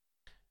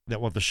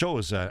 The show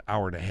is an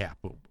hour and a half.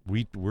 But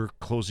we're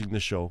closing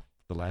the show.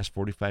 The last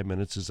 45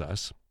 minutes is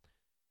us.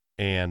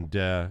 And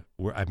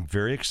I'm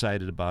very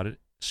excited about it.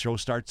 Show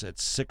starts at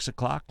 6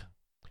 o'clock,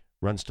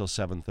 runs till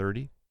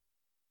 7:30,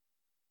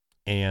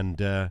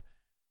 and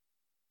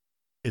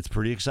it's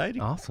pretty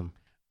exciting. Awesome.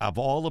 Of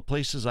all the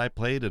places I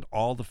played at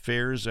all the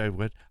fairs I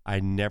went, I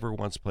never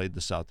once played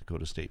the South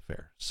Dakota State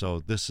Fair.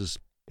 So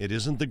it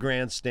isn't the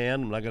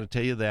grandstand. I'm not going to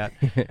tell you that,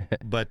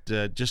 but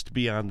just to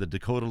be on the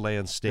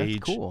Dakotaland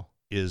Stage cool.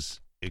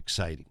 is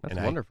exciting. That's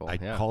and wonderful. I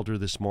called her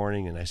this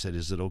morning and I said,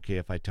 "Is it okay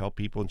if I tell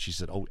people?" And she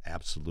said, "Oh,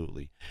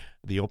 absolutely."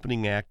 The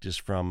opening act is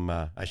from,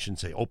 I shouldn't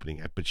say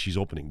opening act, but she's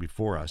opening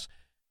before us,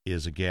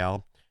 is a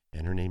gal,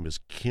 and her name is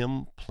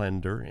Kim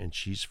Plender, and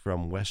she's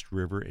from West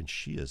River, and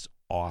she is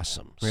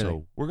awesome. Really?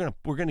 So we're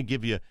gonna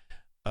give you,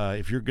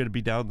 if you're going to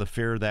be down at the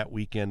fair that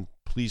weekend,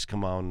 please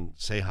come on and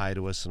say hi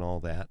to us and all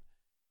that.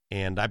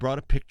 And I brought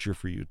a picture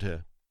for you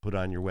to put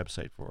on your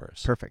website for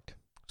us. Perfect.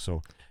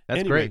 So That's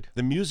anyway, great.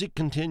 the music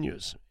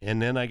continues.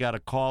 And then I got a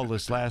call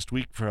this last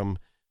week from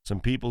some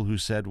people who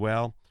said,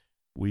 "Well,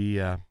 we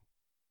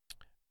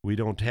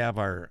don't have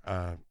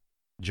our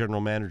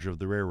general manager of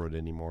the railroad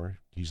anymore.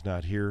 He's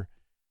not here.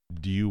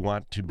 Do you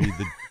want to be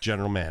the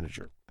general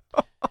manager?"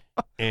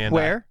 And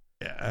Where?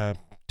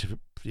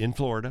 In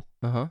Florida.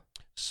 Uh-huh.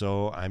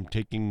 So I'm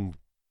taking,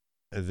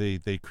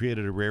 they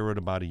created a railroad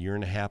about a year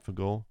and a half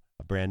ago,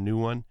 a brand new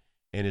one,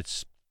 and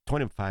it's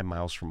 25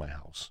 miles from my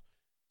house.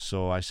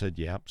 So I said,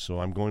 yeah. So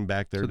I'm going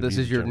back there. So this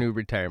is your new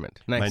retirement.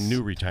 Nice. My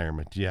new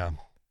retirement, yeah.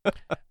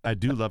 I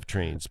do love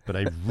trains, but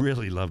I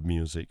really love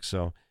music.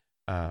 So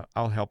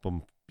I'll help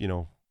them.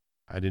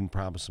 I didn't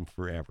promise them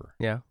forever.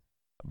 Yeah.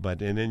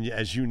 But, and then,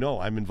 as you know,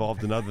 I'm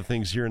involved in other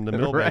things here in the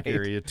Milbank Right.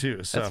 area,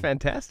 too. So That's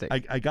fantastic.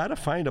 I got to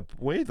find a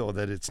way, though,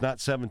 that it's not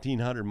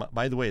 1,700.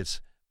 By the way,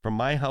 it's from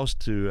my house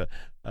to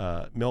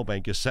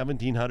Milbank is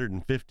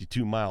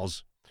 1,752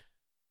 miles.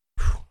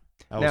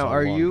 Now,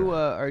 are you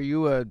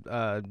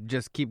a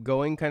just keep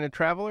going kind of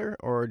traveler,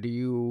 or do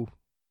you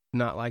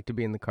not like to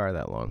be in the car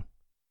that long?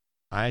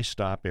 I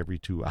stop every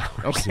 2 hours.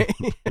 Okay.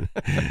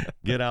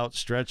 Get out,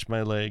 stretch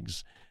my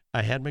legs.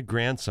 I had my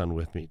grandson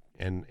with me,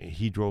 and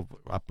he drove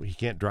up. He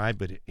can't drive,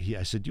 but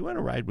I said, "Do you want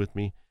to ride with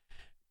me?"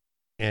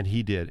 And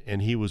he did,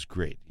 and he was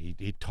great.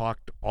 He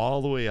talked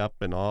all the way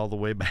up and all the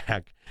way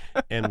back,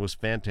 and was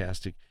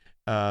fantastic.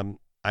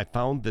 I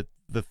found that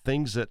the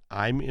things that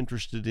I'm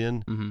interested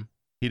in, Mm-hmm.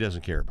 he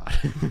doesn't care about.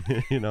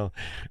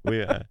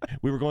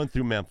 We were going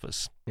through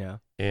Memphis, Yeah.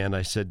 and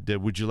I said,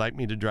 "Would you like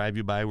me to drive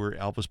you by where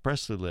Elvis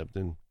Presley lived?"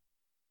 And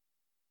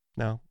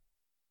no.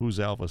 Who's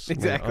Elvis?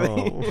 Exactly.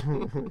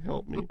 Oh,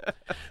 help me.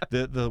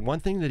 The one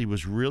thing that he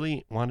was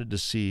really wanted to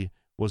see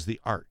was the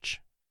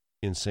arch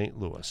in St.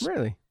 Louis.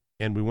 Really?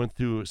 And we went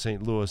through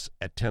St. Louis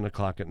at 10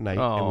 o'clock at night,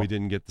 and we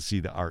didn't get to see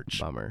the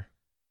arch. Bummer.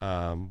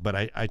 But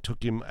I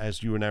took him,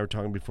 as you and I were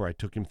talking before, I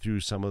took him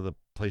through some of the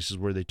places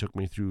where they took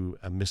me through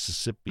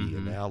Mississippi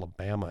and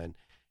Alabama,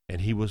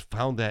 and he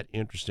found that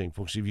interesting.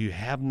 Folks, if you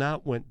have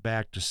not went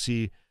back to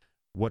see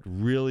what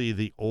really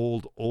the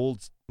old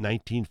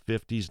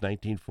 1950s,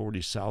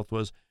 1940s South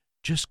was,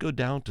 just go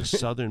down to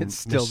southern It's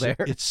still there.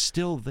 It's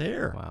still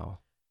there. Wow.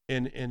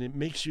 And it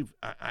makes you,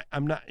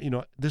 I'm not,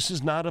 this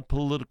is not a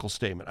political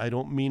statement. I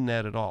don't mean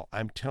that at all.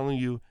 I'm telling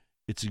you,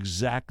 it's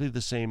exactly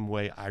the same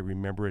way I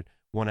remember it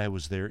when I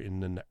was there in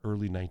the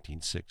early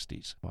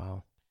 1960s.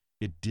 Wow.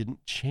 It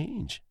didn't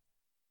change.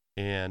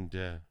 And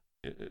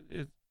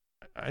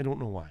I don't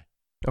know why.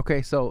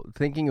 Okay, so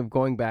thinking of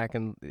going back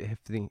and if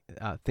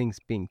things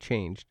being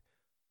changed,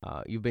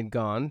 you've been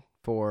gone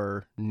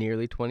for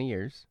nearly 20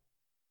 years.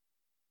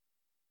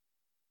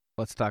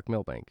 Let's talk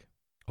Milbank.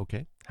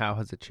 Okay. How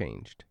has it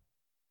changed?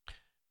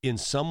 In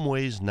some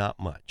ways, not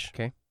much.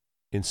 Okay.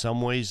 In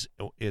some ways,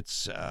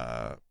 it's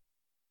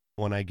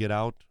when I get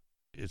out,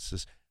 it's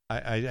this.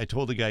 I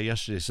told the guy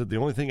yesterday, I said, the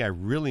only thing I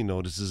really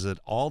noticed is that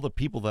all the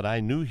people that I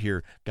knew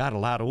here got a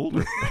lot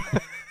older.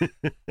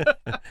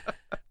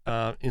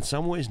 In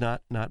some ways,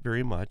 not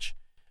very much.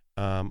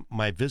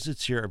 My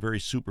visits here are very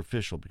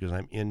superficial because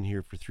I'm in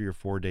here for 3 or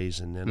 4 days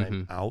and then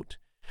I'm out.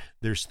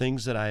 There's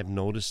things that I have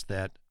noticed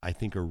that I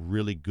think are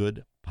really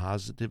good,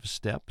 positive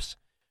steps.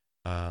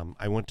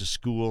 I went to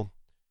school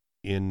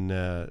in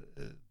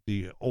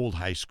the old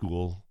high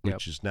school,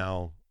 which is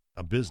now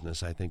a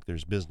business. I think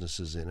there's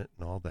businesses in it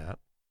and all that.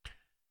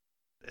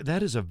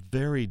 That is a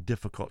very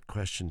difficult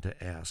question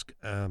to ask.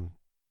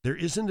 There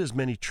isn't as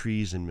many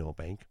trees in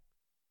Milbank,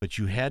 but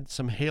you had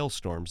some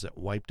hailstorms that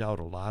wiped out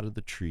a lot of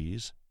the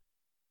trees.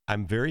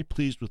 I'm very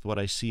pleased with what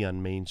I see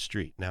on Main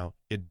Street. Now,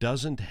 it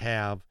doesn't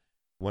have,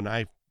 when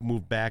I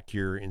moved back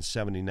here in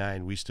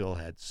 79, we still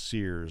had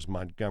Sears,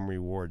 Montgomery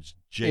Wards,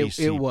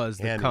 J.C. It was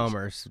the Penney's.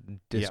 Commerce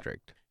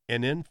District. Yep.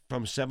 And then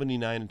from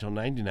 79 until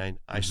 99,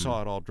 I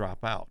saw it all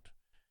drop out.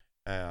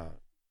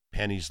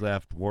 Penny's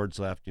left, Wards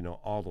left,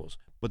 all those.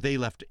 But they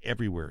left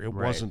everywhere. It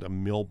wasn't a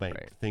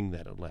Milbank thing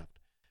that had left.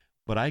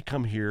 But I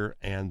come here,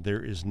 and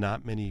there is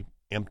not many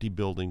empty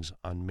buildings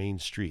on Main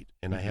Street.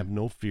 And I have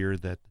no fear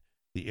that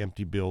the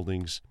empty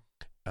buildings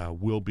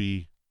will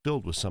be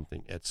filled with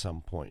something at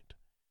some point.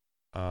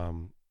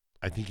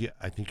 I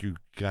think you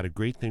got a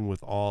great thing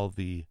with all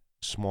the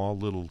small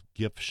little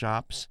gift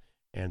shops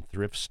and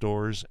thrift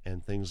stores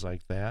and things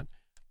like that.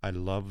 I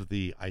love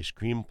the ice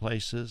cream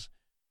places,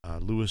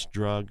 Lewis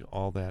Drug,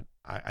 all that.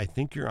 I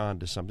think you're on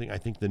to something. I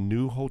think the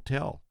new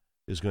hotel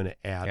is going to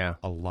add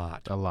a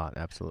lot. A lot,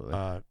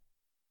 absolutely.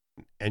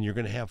 And you're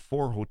going to have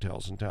 4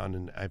 hotels in town.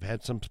 And I've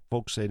had some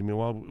folks say to me,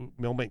 well,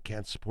 Milbank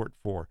can't support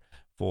 4.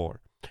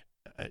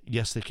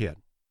 Yes, they can.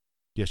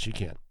 Yes, you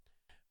can.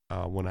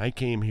 When I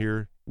came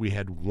here, we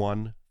had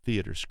 1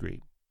 theater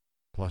screen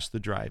plus the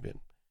drive-in.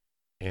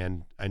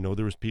 And I know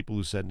there was people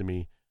who said to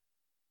me,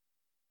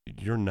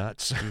 you're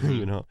nuts.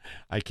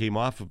 I came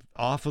off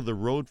of the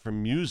road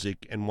from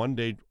music, and one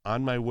day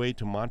on my way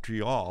to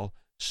Montreal,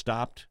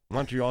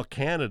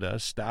 Canada,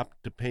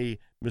 stopped to pay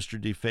Mr.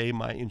 DeFay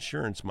my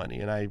insurance money.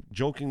 And I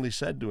jokingly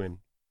said to him,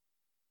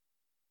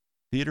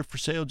 theater for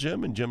sale,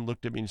 Jim? And Jim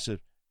looked at me and said,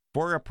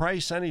 for a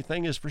price,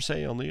 anything is for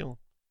sale, Neil.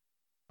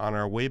 On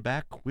our way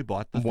back, we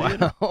bought the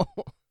theater. Wow.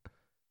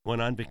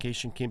 Went on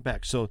vacation, came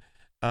back. So,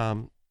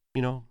 Milbank's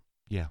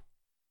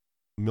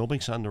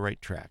on the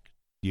right track.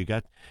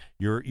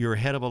 You're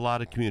ahead of a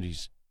lot of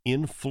communities.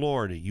 In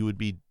Florida, you would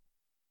be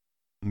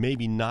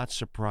maybe not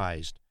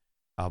surprised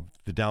of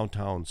the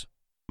downtowns.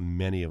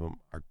 Many of them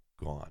are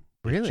gone.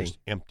 Really? It's just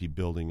empty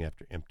building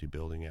after empty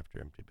building after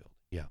empty building.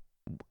 Yeah.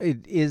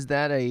 Is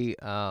that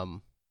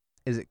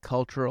is it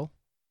cultural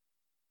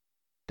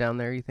down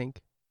there, you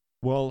think?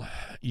 Well,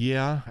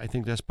 yeah, I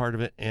think that's part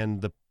of it.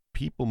 And the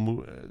people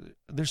move.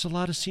 There's a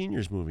lot of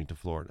seniors moving to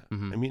Florida.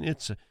 Mm-hmm. I mean,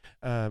 it's.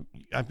 I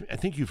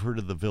think you've heard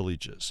of the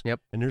villages.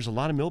 Yep. And there's a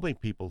lot of Milbank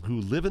people who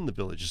live in the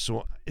villages.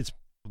 So it's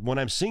when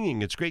I'm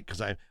singing, it's great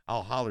because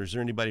I'll holler. Is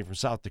there anybody from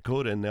South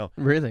Dakota? And they'll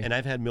really. And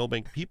I've had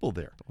Milbank people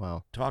there.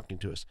 Wow. Talking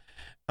to us.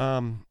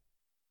 The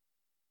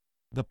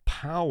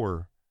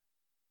power.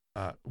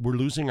 We're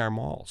losing our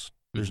malls.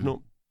 There's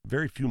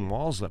very few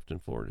malls left in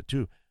Florida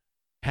too.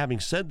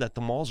 Having said that,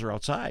 the malls are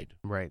outside.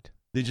 Right.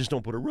 They just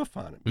don't put a roof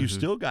on them. You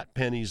still got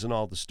Pennies in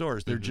all the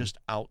stores. They're just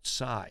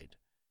outside.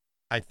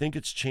 I think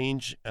it's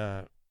changed.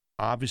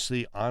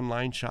 Obviously,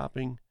 online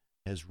shopping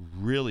has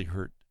really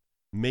hurt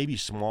maybe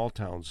small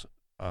towns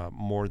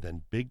more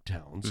than big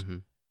towns.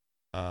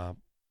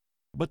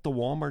 But the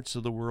Walmarts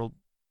of the world,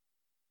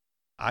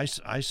 I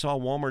saw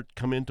Walmart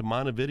come into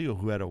Montevideo,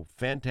 who had a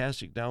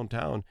fantastic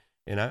downtown.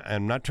 And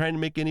I'm not trying to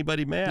make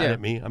anybody mad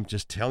at me. I'm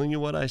just telling you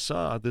what I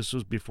saw. This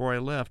was before I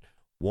left.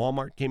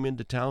 Walmart came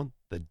into town.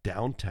 The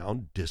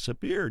downtown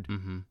disappeared.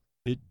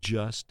 It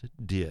just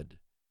did.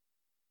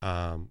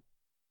 Of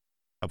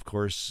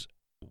course,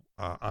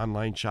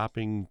 online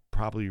shopping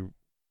probably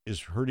is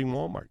hurting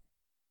Walmart.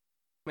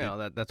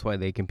 Well, that's why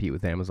they compete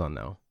with Amazon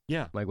now.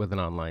 Yeah. Like with an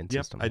online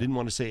system. I didn't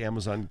want to say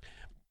Amazon.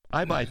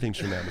 I buy things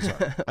from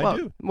Amazon. I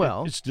do.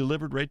 Well, it's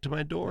delivered right to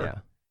my door.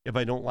 Yeah. If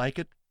I don't like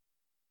it,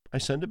 I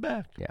send it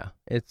back. Yeah.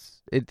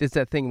 It's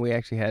that thing we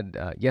actually had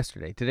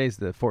yesterday. Today's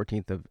the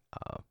 14th of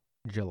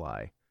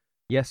July.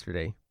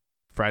 Yesterday,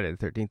 Friday the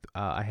 13th,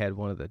 I had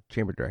one of the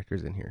chamber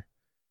directors in here,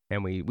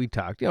 and we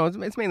talked.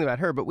 It's mainly about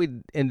her, but we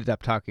ended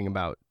up talking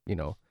about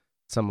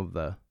some of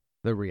the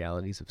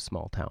realities of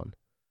small town,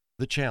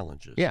 the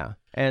challenges. Yeah,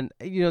 and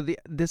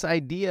this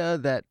idea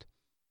that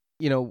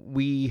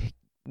we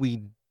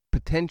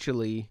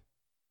potentially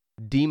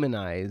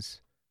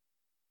demonize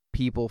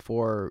people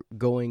for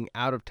going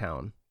out of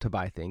town to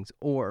buy things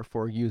or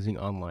for using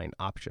online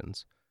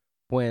options,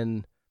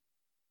 when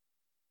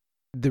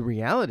the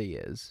reality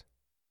is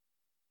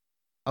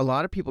a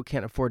lot of people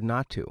can't afford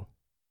not to,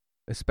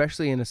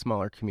 especially in a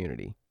smaller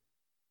community.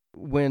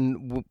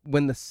 When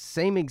the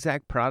same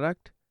exact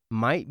product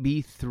might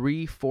be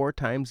 3-4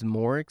 times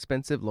more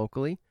expensive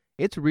locally,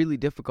 it's really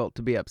difficult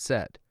to be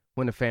upset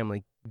when a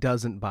family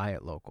doesn't buy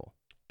it local.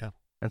 Yeah.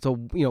 And so,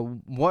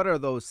 what are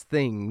those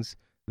things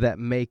that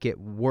make it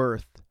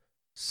worth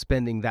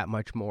spending that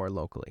much more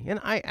locally?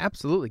 And I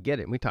absolutely get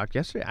it. We talked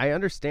yesterday. I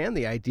understand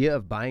the idea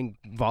of buying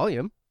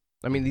volume.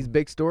 I mean, these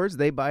big stores,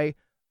 they buy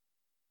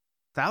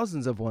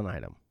thousands of one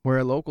item, where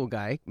a local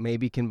guy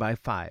maybe can buy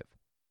 5.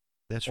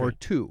 That's or right.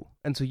 2.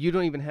 And so you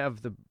don't even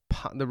have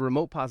the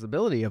remote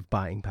possibility of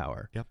buying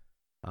power. Yep.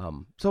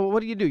 So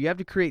what do? You have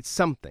to create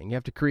something. You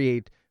have to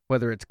create,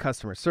 whether it's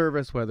customer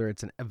service, whether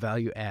it's a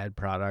value add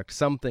product,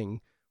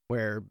 something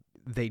where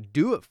they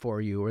do it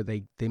for you or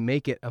they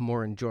make it a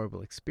more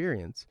enjoyable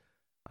experience.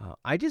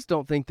 I just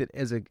don't think that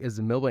as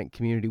a Milbank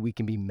community we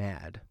can be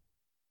mad.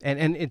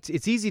 And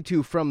it's easy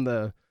to from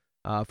the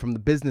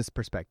business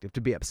perspective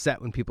to be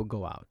upset when people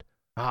go out.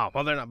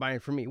 Well, they're not buying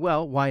from me.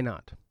 Well, why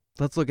not?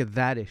 Let's look at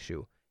that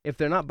issue. If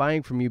they're not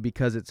buying from you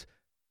because it's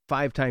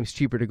 5 times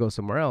cheaper to go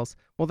somewhere else,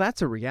 well,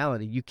 that's a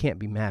reality you can't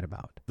be mad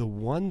about. The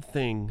one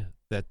thing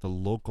that the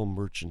local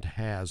merchant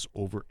has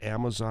over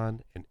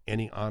Amazon and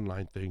any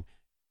online thing,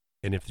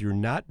 and if you're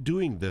not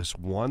doing this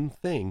one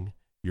thing,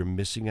 you're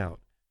missing out.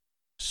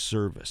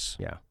 Service.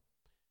 Yeah.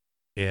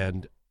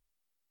 And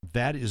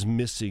that is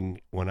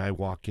missing when I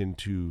walk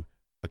into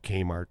a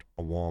Kmart,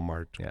 a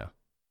Walmart,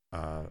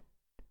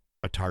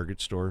 a Target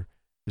store,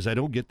 because I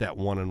don't get that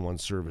one-on-one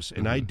service.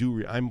 And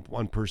I'm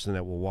one person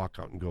that will walk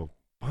out and go,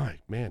 "My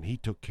man, he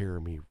took care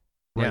of me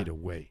right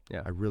away."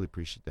 Yeah. I really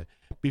appreciate that.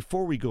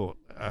 Before we go,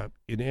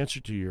 in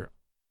answer to your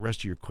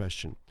rest of your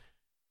question,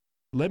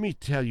 let me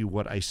tell you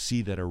what I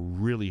see that are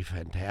really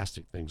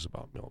fantastic things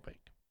about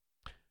Milbank.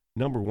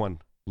 Number one,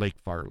 Lake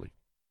Farley,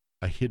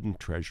 a hidden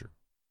treasure.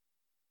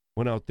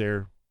 Went out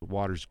there, the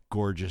water's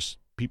gorgeous.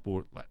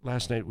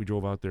 Last night we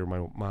drove out there,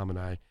 my mom and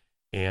I,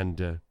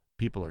 and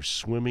people are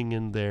swimming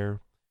in there.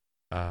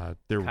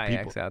 There were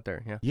Kayaks people out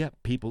there, yeah. Yeah,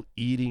 people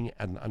eating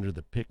under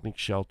the picnic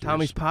shelters.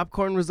 Tommy's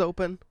Popcorn was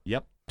open.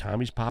 Yep,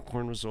 Tommy's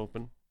Popcorn was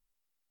open.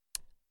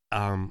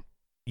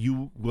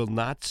 You will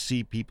not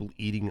see people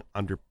eating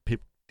under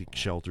picnic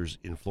shelters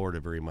in Florida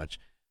very much.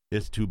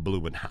 It's too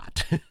blue and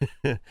hot.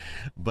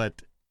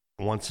 But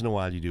once in a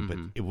while you do, but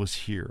it was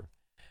here.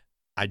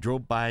 I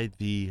drove by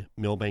the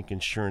Milbank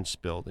Insurance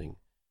Building.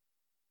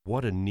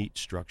 What a neat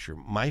structure.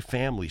 My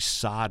family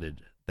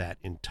sodded that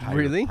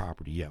entire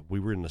property. Yeah, we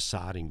were in the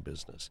sodding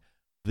business.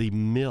 The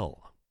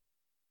mill,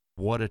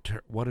 what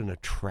an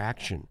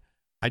attraction.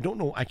 I don't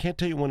know. I can't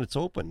tell you when it's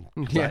open.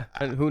 Yeah,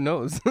 and who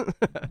knows?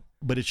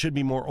 But it should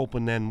be more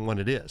open than when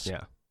it is.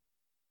 Yeah.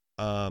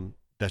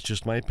 That's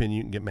just my opinion.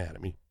 You can get mad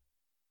at me.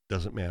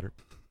 Doesn't matter.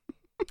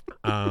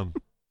 The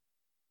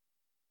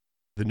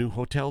new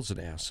hotel's an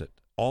asset.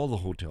 All the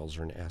hotels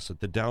are an asset.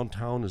 The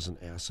downtown is an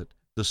asset.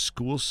 The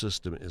school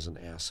system is an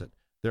asset.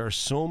 There are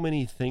so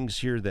many things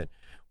here that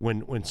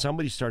when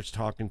somebody starts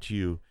talking to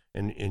you,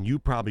 and you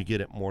probably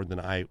get it more than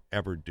I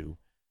ever do,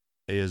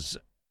 is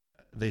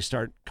they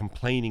start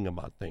complaining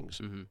about things.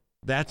 Mm-hmm.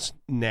 That's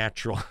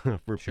natural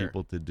for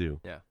people to do.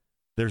 Yeah.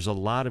 There's a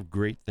lot of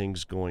great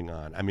things going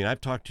on. I mean,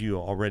 I've talked to you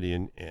already,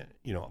 and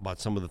about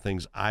some of the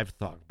things I've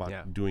thought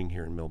about doing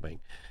here in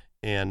Milbank,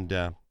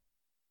 and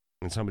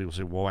somebody will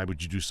say, "Well, why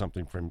would you do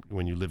something from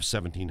when you live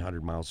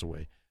 1,700 miles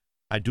away?"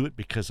 I do it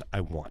because I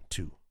want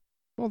to.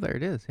 Well, there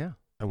it is. Yeah,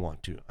 I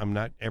want to. I'm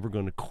not ever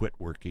going to quit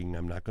working.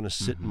 I'm not going to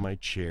sit in my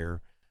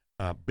chair.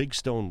 Big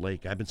Stone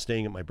Lake. I've been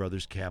staying at my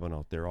brother's cabin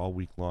out there all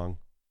week long.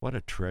 What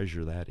a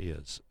treasure that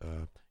is.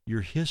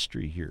 Your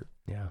history here.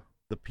 Yeah.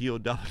 The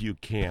POW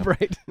camp.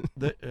 Right.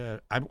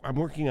 I'm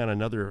working on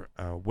another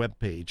web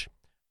page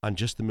on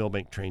just the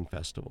Milbank Train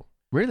Festival.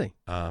 Really?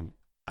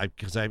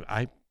 Because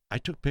I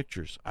took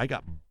pictures. I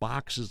got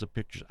boxes of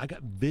pictures. I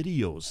got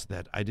videos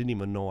that I didn't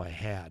even know I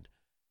had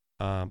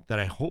that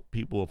I hope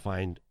people will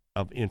find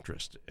of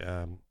interest.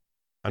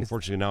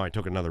 Unfortunately, now I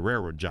took another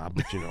railroad job,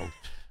 but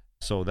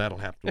so that'll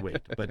have to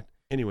wait. But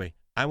anyway,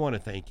 I want to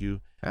thank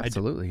you.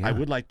 Absolutely. I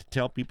would like to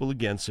tell people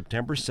again,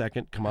 September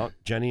 2nd, come out.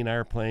 Jenny and I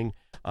are playing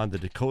on the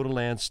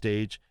Dakotaland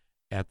Stage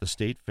at the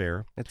State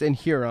Fair. It's in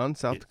Huron,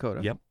 South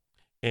Dakota. Yep.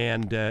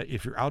 And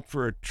if you're out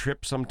for a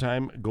trip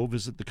sometime, go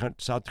visit the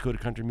South Dakota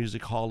Country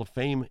Music Hall of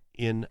Fame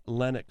in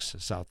Lenox,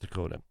 South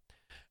Dakota.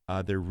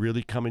 They're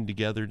really coming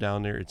together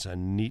down there. It's a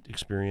neat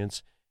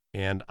experience.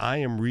 And I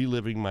am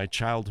reliving my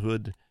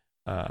childhood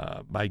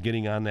by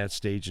getting on that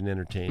stage and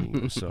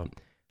entertaining you. So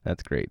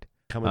that's great.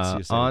 Come and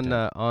see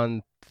us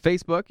on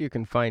Facebook, you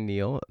can find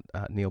Neil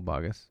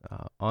Bagaus.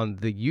 On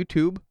the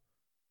YouTube,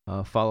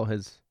 follow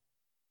his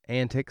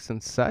antics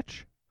and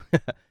such.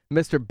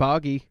 Mr.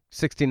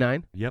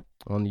 Boggy69. Yep.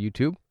 On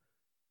YouTube.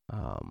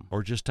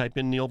 Or just type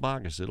in Neil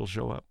Bagaus. It'll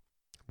show up.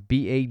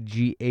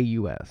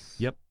 Bagaus.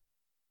 Yep.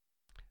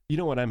 You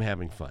know what? I'm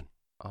having fun.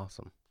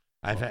 Awesome.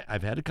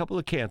 I've had a couple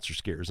of cancer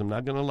scares. I'm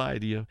not going to lie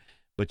to you.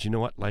 But you know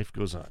what? Life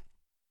goes on.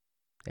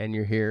 And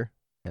you're here.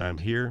 I'm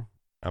here.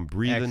 I'm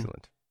breathing.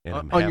 Excellent. And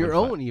I'm on your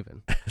fun. own,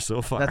 even.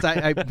 So far.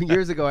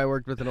 Years ago, I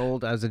worked with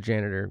I was a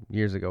janitor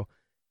years ago,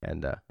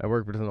 and I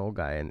worked with an old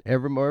guy, and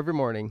every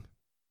morning,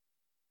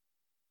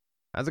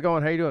 how's it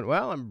going? How you doing?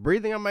 Well, I'm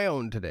breathing on my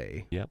own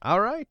today. Yep.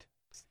 All right.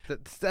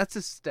 That's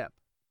a step.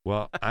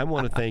 Well, I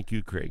want to thank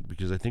you, Craig,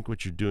 because I think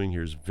what you're doing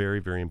here is very,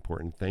 very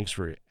important. Thanks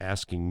for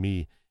asking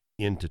me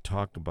in to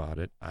talk about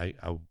it. I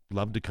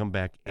love to come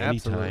back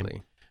anytime.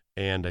 Absolutely.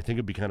 And I think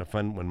it'd be kind of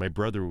fun when my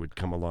brother would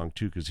come along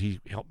too, because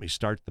he helped me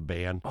start the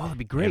band. Oh, that'd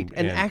be great!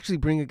 And actually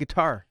bring a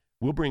guitar.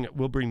 We'll bring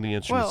the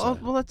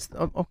instruments. Well, that's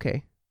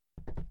okay.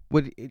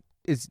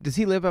 Does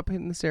he live up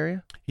in this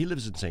area? He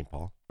lives in St.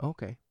 Paul.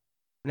 Okay.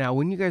 Now,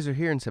 when you guys are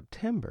here in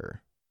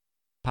September,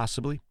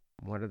 possibly.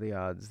 What are the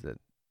odds that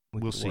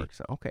we'll see?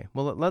 So, okay.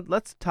 Well,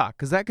 let's talk,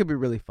 because that could be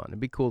really fun. It'd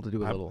be cool to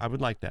do a little. I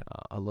would like that.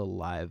 A little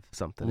live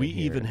something. We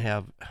even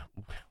have.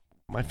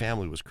 My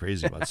family was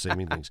crazy about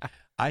saving things.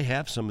 I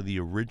have some of the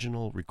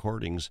original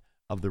recordings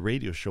of the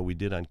radio show we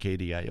did on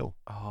KDIO.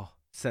 Oh,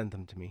 send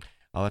them to me.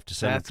 I'll have to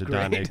send them to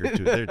Don Egger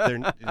too.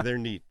 They're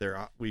neat.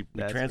 We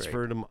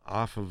transferred them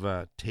off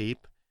of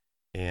tape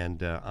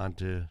and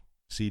onto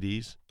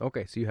CDs.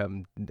 Okay, so you have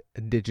them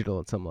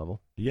digital at some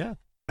level. Yeah.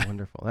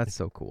 Wonderful. That's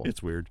so cool.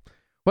 It's weird.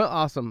 Well,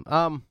 awesome.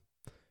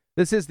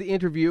 This is the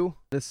interview,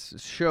 this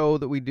show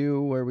that we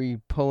do where we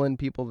pull in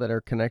people that are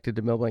connected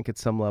to Milbank at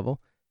some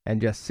level and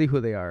just see who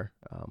they are.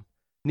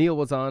 Neil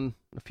was on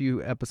a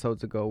few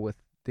episodes ago with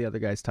the other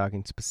guys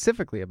talking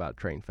specifically about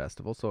Train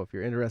Festival. So if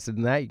you're interested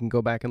in that, you can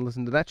go back and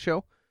listen to that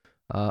show.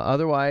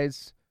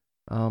 Otherwise,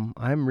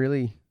 I'm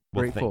really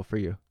grateful for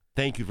you.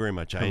 Thank you very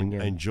much. I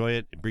enjoy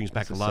it. It brings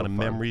back a lot of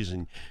memories,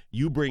 and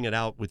you bring it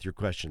out with your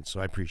questions,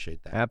 so I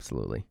appreciate that.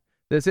 Absolutely.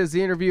 This is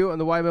the interview on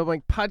the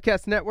Milbank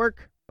Podcast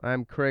Network.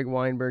 I'm Craig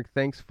Weinberg.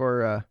 Thanks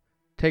for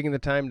taking the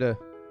time to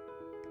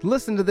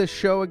listen to this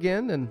show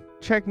again, and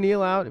check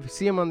Neil out. If you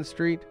see him on the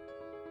street,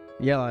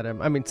 yell at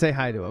him. I mean, say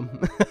hi to him.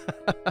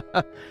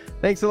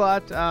 Thanks a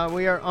lot.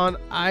 We are on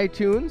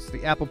iTunes,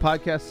 the Apple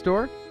Podcast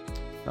Store,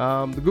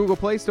 the Google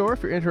Play Store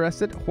if you're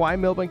interested,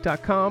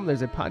 whymilbank.com.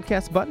 There's a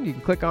podcast button. You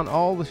can click on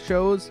all the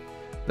shows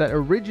that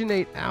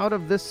originate out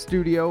of this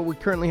studio. We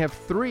currently have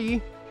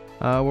 3.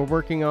 We're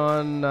working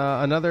on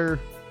another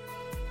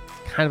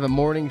kind of a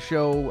morning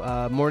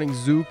show, morning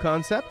zoo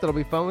concept that'll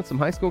be fun with some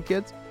high school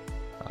kids.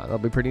 That'll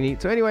be pretty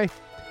neat. So anyway,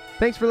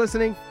 thanks for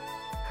listening.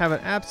 Have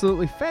an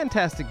absolutely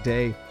fantastic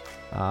day.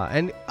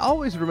 And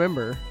always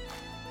remember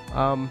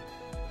that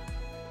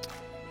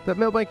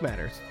Milbank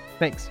matters.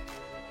 Thanks.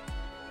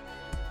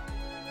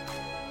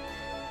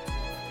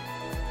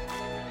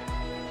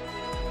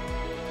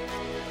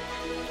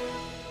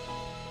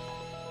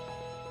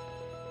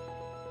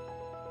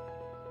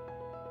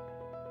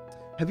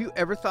 Have you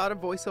ever thought of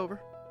voiceover?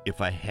 If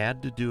I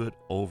had to do it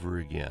over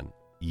again,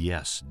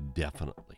 yes, definitely.